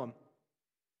problem.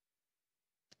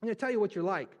 I'm going to tell you what you're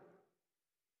like.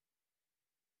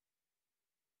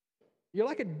 You're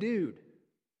like a dude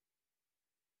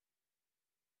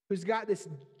who's got this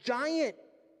giant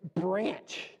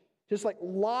branch just like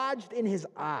lodged in his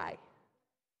eye.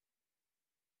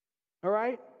 All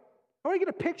right? I want to get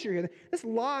a picture here. This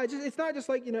lodge, it's not just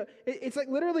like, it's like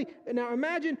literally, now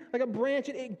imagine like a branch,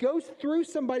 and it goes through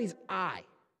somebody's eye.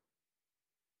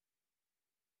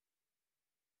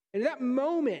 And at that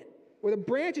moment where the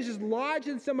branch is just lodged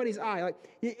in somebody's eye, like,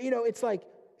 it's like,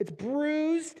 it's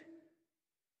bruised,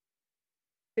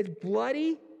 it's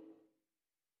bloody,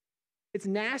 it's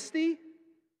nasty,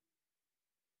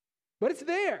 but it's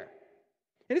there.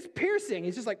 And it's piercing.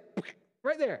 It's just like,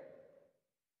 right there.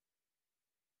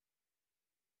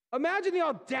 Imagine the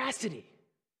audacity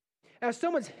as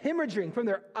someone's hemorrhaging from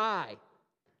their eye,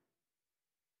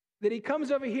 that he comes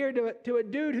over here to a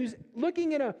dude who's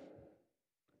looking in a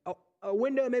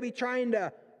window, maybe trying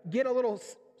to get a little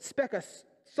speck of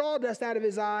sawdust out of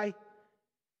his eye.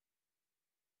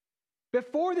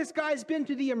 Before this guy's been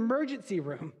to the emergency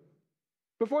room,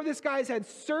 before this guy's had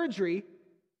surgery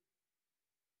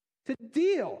to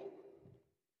deal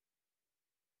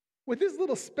with this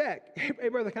little speck. Hey,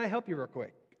 brother, can I help you real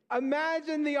quick?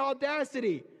 Imagine the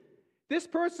audacity. This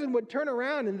person would turn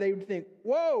around and they would think,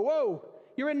 whoa,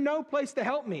 you're in no place to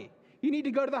help me. You need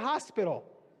to go to the hospital.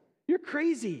 You're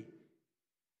crazy.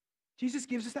 Jesus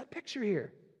gives us that picture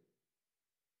here.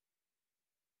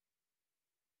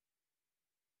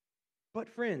 But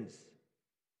friends,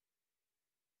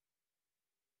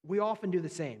 we often do the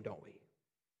same, don't we?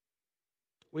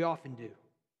 We often do.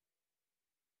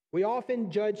 We often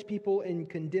judge people and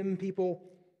condemn people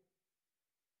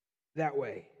that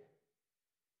way.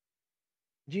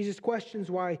 Jesus questions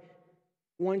why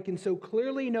one can so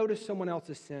clearly notice someone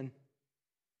else's sin,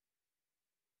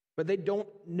 but they don't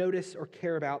notice or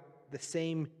care about the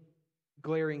same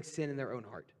glaring sin in their own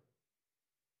heart.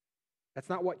 That's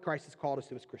not what Christ has called us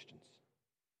to as Christians.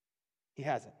 He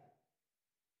hasn't.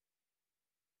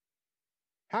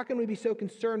 How can we be so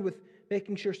concerned with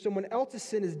making sure someone else's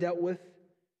sin is dealt with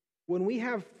when we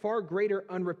have far greater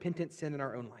unrepentant sin in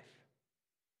our own life?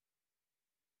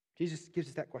 Jesus gives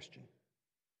us that question.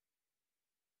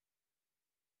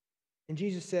 And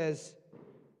Jesus says,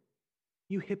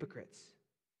 you hypocrites,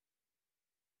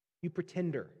 you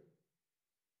pretender,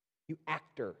 you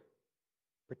actor,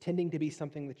 pretending to be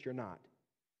something that you're not.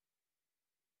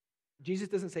 Jesus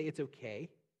doesn't say it's okay.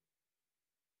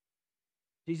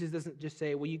 Jesus doesn't just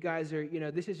say, well, you guys are,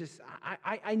 this is just,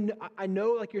 I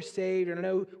know like you're saved and I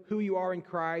know who you are in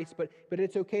Christ, but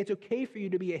it's okay. It's okay for you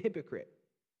to be a hypocrite.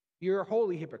 You're a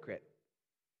holy hypocrite.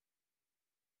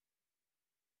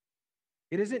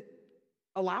 It doesn't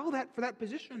allow that for that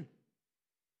position.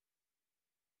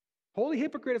 Holy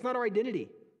hypocrite is not our identity.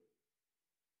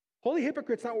 Holy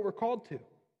hypocrite's not what we're called to.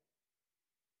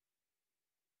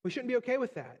 We shouldn't be okay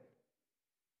with that.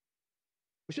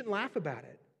 We shouldn't laugh about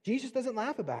it. Jesus doesn't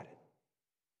laugh about it.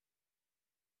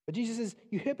 But Jesus says,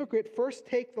 you hypocrite, first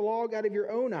take the log out of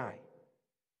your own eye.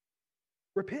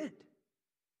 Repent.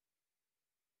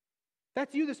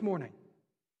 That's you this morning.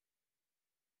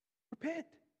 Repent.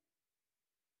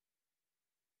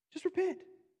 Just repent.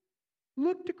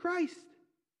 Look to Christ.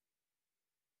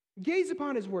 Gaze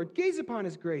upon His word. Gaze upon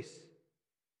His grace.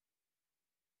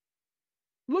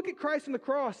 Look at Christ on the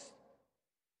cross.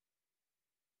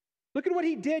 Look at what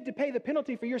He did to pay the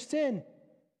penalty for your sin.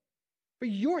 For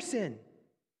your sin.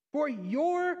 For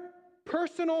your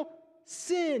personal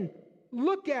sin.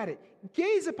 Look at it.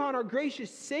 Gaze upon our gracious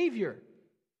Savior.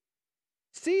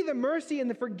 See the mercy and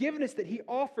the forgiveness that He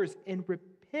offers and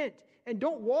repent. And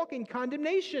don't walk in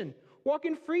condemnation. Walk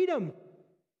in freedom.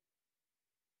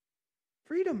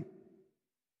 Freedom.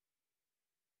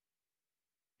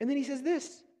 And then He says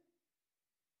this.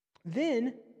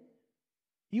 Then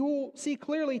you will see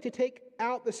clearly to take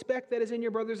out the speck that is in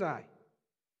your brother's eye.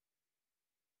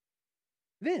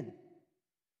 Then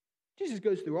Jesus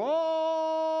goes through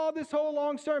all this whole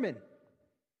long sermon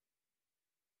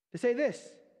to say this.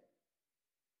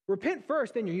 Repent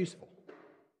first, then you're useful.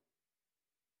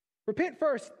 Repent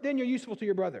first, then you're useful to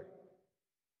your brother.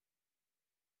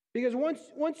 Because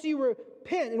once you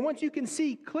repent and once you can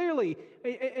see clearly,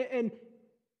 and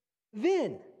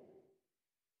then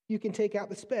you can take out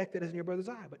the speck that is in your brother's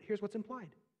eye. But here's what's implied.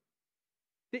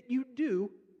 That you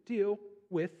do deal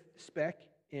with the speck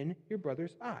in your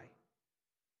brother's eye.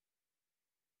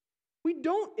 We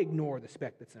don't ignore the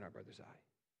speck that's in our brother's eye.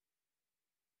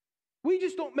 We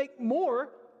just don't make more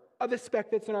of the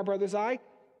speck that's in our brother's eye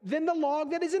than the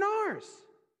log that is in ours.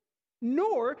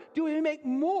 Nor do we make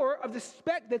more of the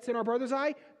speck that's in our brother's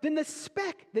eye than the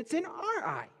speck that's in our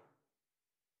eye.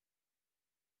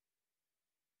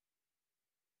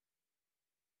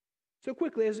 So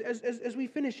quickly, as we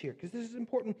finish here, because this is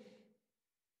important,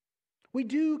 we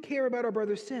do care about our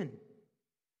brother's sin.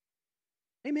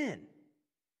 Amen.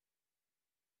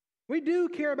 We do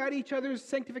care about each other's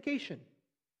sanctification.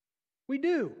 We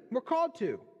do. We're called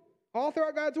to. All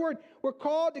throughout God's Word, we're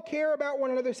called to care about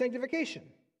one another's sanctification.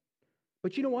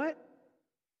 But you know what?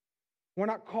 We're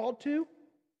not called to,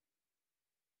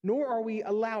 nor are we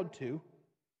allowed to,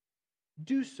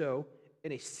 do so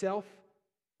in a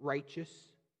self-righteous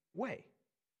way.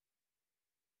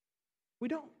 We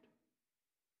don't.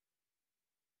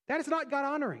 That is not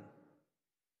God-honoring.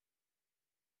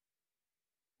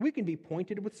 We can be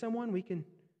pointed with someone. We can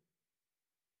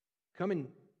come and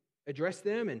address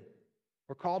them, and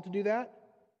we're called to do that.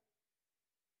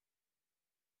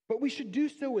 But we should do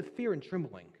so with fear and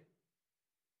trembling.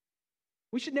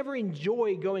 We should never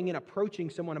enjoy going and approaching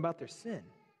someone about their sin.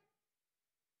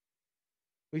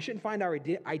 We shouldn't find our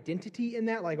identity in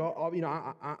that, like,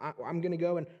 I'm going to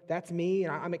go and that's me,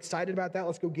 and I'm excited about that.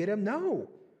 Let's go get him. No,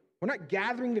 we're not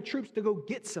gathering the troops to go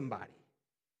get somebody.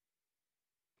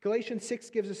 Galatians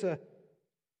 6 gives us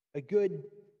a good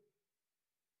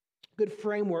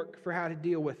framework for how to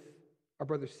deal with our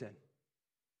brother's sin.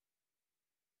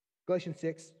 Galatians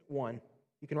 6:1.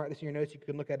 You can write this in your notes. You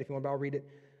can look at it if you want, but I'll read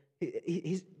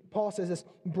it. Paul says this,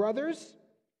 brothers,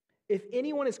 if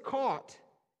anyone is caught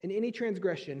in any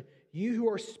transgression, you who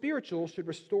are spiritual should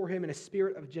restore him in a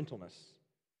spirit of gentleness.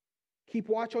 Keep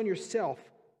watch on yourself,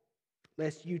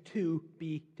 lest you too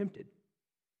be tempted.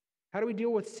 How do we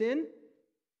deal with sin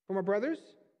from our brothers?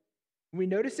 When we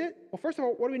notice it? Well, first of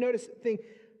all, what do we notice?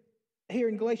 Here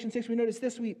in Galatians 6, we notice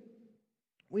this.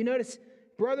 We notice,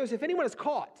 brothers, if anyone is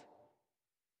caught.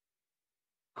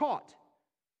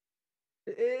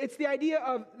 It's the idea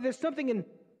of there's something in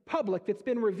public that's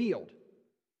been revealed.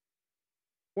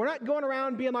 We're not going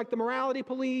around being like the morality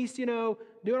police, doing all,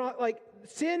 like,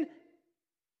 sin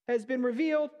has been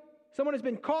revealed. Someone has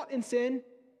been caught in sin.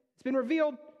 It's been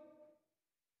revealed.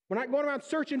 We're not going around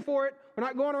searching for it. We're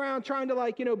not going around trying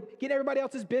to, get everybody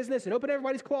else's business and open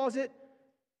everybody's closet.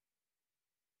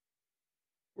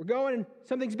 We're going and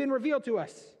something's been revealed to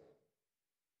us.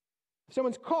 If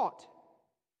someone's caught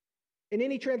in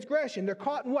any transgression, they're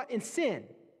caught in what? In sin.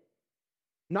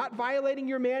 Not violating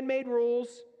your man-made rules,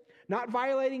 not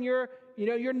violating your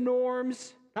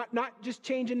norms, not just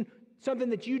changing something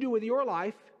that you do with your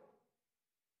life,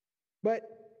 but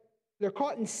they're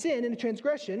caught in sin, in a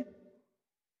transgression.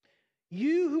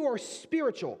 You who are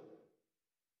spiritual,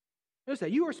 notice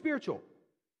that, you are spiritual.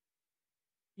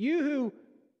 You who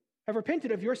have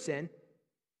repented of your sin,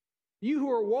 you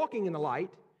who are walking in the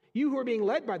light, you who are being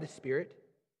led by the Spirit,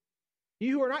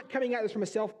 you who are not coming at this from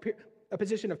a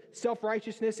position of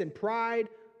self-righteousness and pride.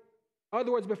 In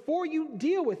other words, before you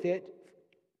deal with it,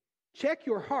 check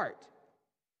your heart.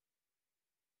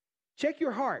 Check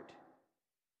your heart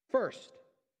first.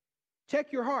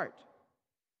 Check your heart.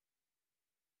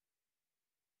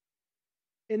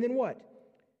 And then what?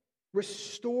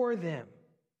 Restore them.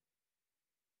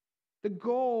 The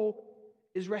goal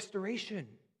is restoration.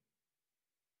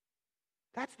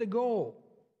 That's the goal.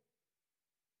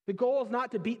 The goal is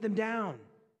not to beat them down.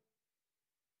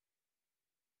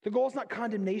 The goal is not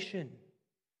condemnation.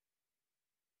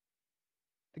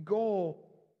 The goal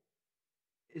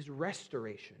is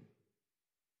restoration,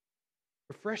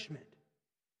 refreshment,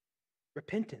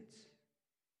 repentance.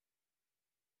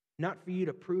 Not for you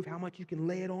to prove how much you can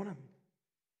lay it on them.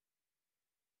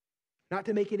 Not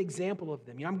to make an example of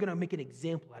them. I'm going to make an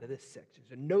example out of this section.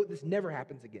 So no, this never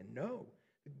happens again. No.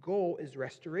 The goal is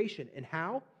restoration. And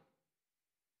how?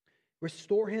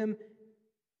 Restore him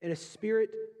in a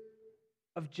spirit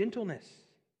of gentleness.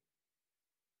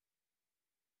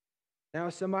 Now,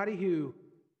 as somebody who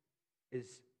is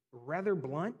rather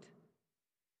blunt,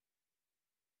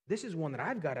 this is one that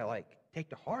I've got to take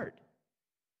to heart.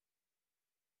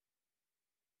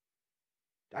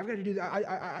 I've got to do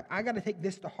that. I got to take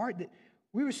this to heart, that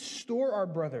we restore our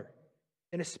brother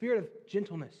in a spirit of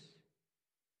gentleness.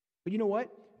 But you know what?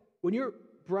 When your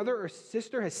brother or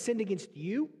sister has sinned against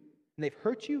you, and they've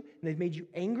hurt you, and they've made you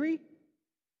angry,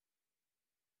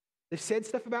 They've said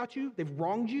stuff about you. They've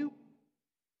wronged you.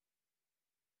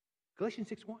 Galatians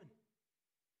 6:1.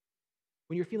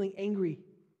 When you're feeling angry,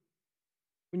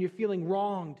 when you're feeling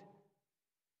wronged,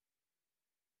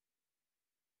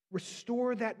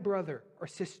 restore that brother or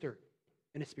sister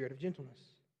in a spirit of gentleness.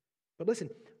 But listen,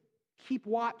 keep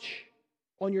watch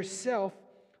on yourself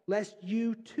lest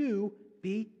you too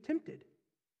be tempted.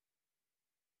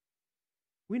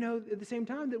 We know at the same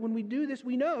time that when we do this,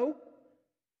 we know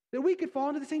that we could fall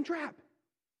into the same trap.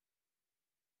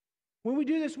 When we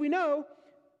do this, we know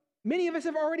many of us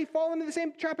have already fallen into the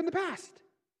same trap in the past,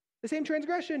 the same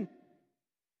transgression.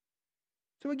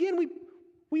 So again,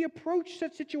 we approach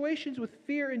such situations with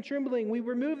fear and trembling. We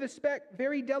remove the speck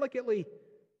very delicately.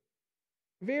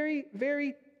 Very,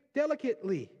 very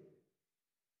delicately.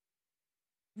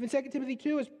 In 2 Timothy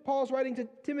 2, as Paul's writing to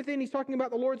Timothy, and he's talking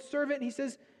about the Lord's servant, he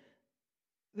says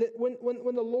that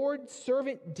when the Lord's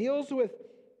servant deals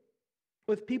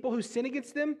with people who sin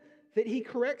against them, that he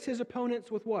corrects his opponents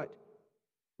with what?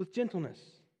 With gentleness.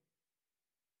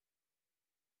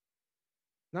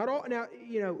 Not all. Now,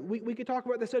 we could talk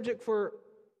about the subject for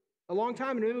a long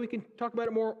time, and maybe we can talk about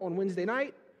it more on Wednesday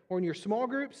night or in your small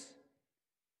groups.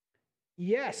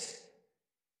 Yes,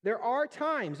 there are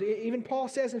times, even Paul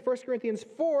says in 1 Corinthians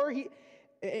 4,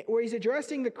 where he's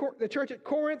addressing the church at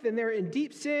Corinth, and they're in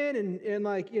deep sin and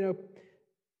a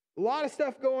lot of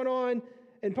stuff going on.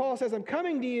 And Paul says, I'm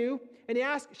coming to you. And he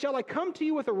asks, shall I come to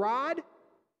you with a rod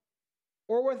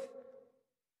or with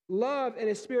love and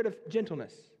a spirit of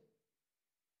gentleness?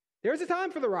 There's a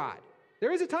time for the rod.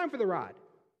 There is a time for the rod.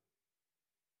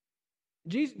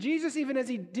 Jesus, even as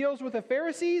he deals with the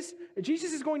Pharisees,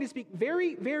 Jesus is going to speak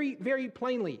very, very, very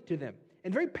plainly to them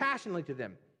and very passionately to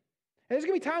them. And there's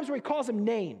going to be times where he calls them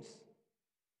names.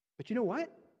 But you know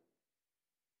what?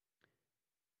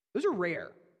 Those are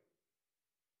rare.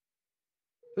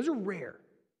 Those are rare.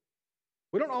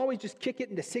 We don't always just kick it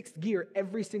into sixth gear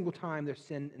every single time there's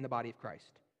sin in the body of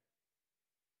Christ.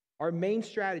 Our main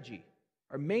strategy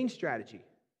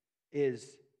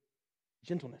is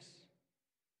gentleness.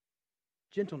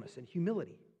 Gentleness and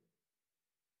humility.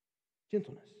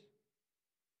 Gentleness.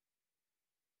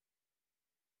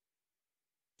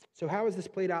 So how is this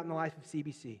played out in the life of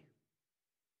CBC?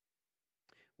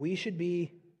 We should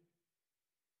be,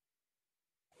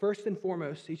 first and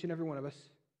foremost, each and every one of us,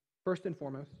 first and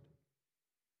foremost,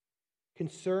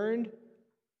 concerned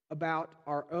about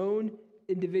our own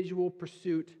individual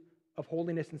pursuit of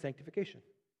holiness and sanctification.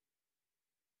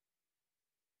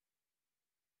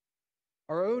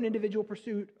 Our own individual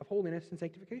pursuit of holiness and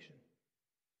sanctification.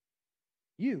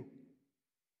 You.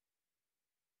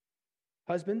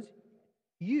 Husbands,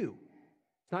 you.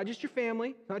 It's not just your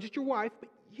family, it's not just your wife, but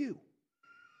you.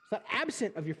 It's not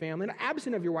absent of your family, not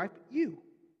absent of your wife, but you.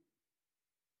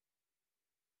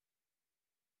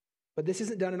 But this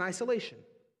isn't done in isolation.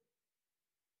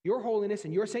 Your holiness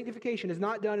and your sanctification is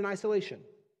not done in isolation.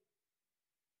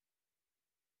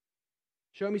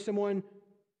 Show me someone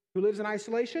who lives in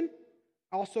isolation.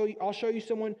 I'll show you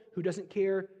someone who doesn't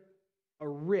care a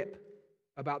rip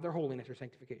about their holiness or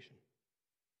sanctification.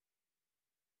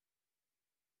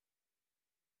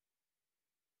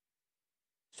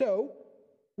 So,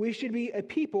 we should be a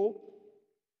people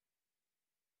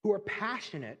who are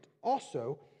passionate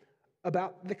also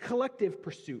about the collective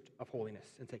pursuit of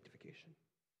holiness and sanctification.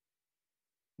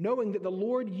 Knowing that the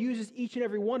Lord uses each and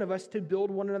every one of us to build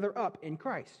one another up in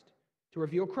Christ, to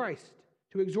reveal Christ,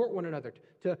 to exhort one another,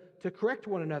 to correct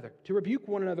one another, to rebuke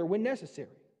one another when necessary.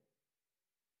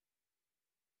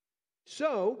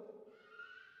 So,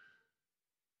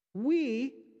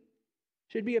 we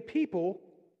should be a people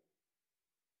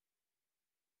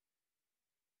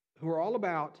who are all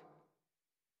about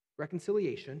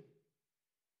reconciliation,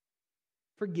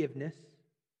 forgiveness.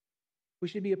 We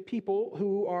should be a people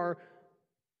who are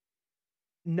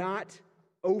not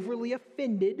overly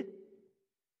offended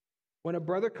when a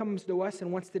brother comes to us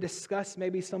and wants to discuss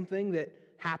maybe something that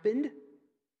happened,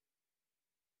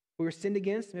 we were sinned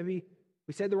against, maybe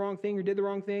we said the wrong thing or did the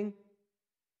wrong thing.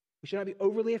 We should not be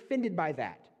overly offended by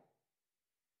that.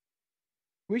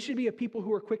 We should be a people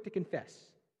who are quick to confess.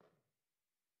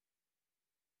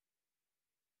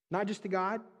 Not just to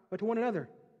God, but to one another.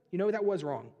 You know, that was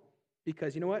wrong.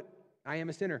 Because you know what? I am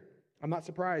a sinner. I'm not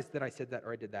surprised that I said that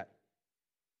or I did that.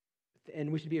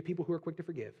 And we should be a people who are quick to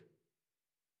forgive.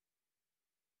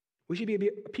 We should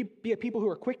be a people who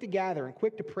are quick to gather and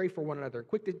quick to pray for one another,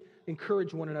 quick to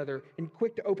encourage one another, and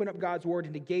quick to open up God's word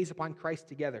and to gaze upon Christ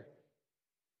together.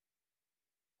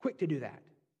 Quick to do that.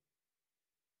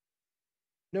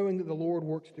 Knowing that the Lord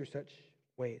works through such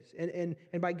ways. And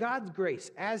by God's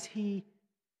grace, as He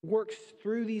works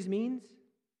through these means,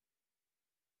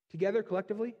 together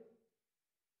collectively,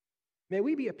 may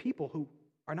we be a people who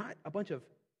are not a bunch of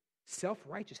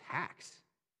self-righteous hacks.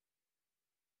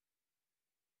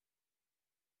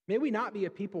 May we not be a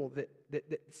people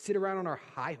that sit around on our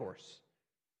high horse,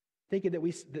 thinking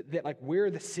that like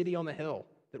we're the city on the hill,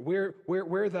 that we're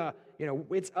the,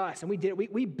 it's us, and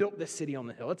we built this city on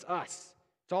the hill. It's us.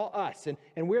 It's all us,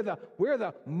 and we're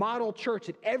the model church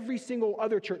that every single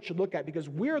other church should look at because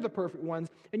we're the perfect ones.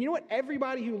 And you know what?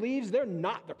 Everybody who leaves, they're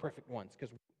not the perfect ones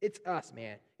because it's us,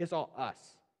 man. It's all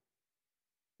us.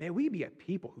 May we be a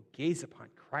people who gaze upon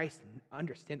Christ and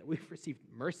understand that we've received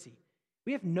mercy.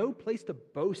 We have no place to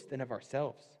boast in of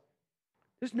ourselves.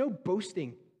 There's no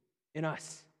boasting in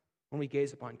us when we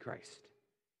gaze upon Christ.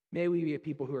 May we be a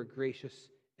people who are gracious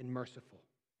and merciful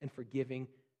and forgiving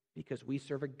because we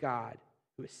serve a God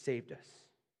who has saved us.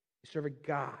 We serve a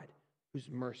God who's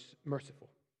merciful,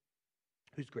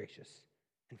 who's gracious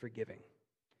and forgiving.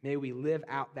 May we live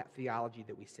out that theology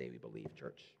that we say we believe,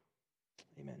 church.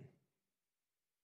 Amen.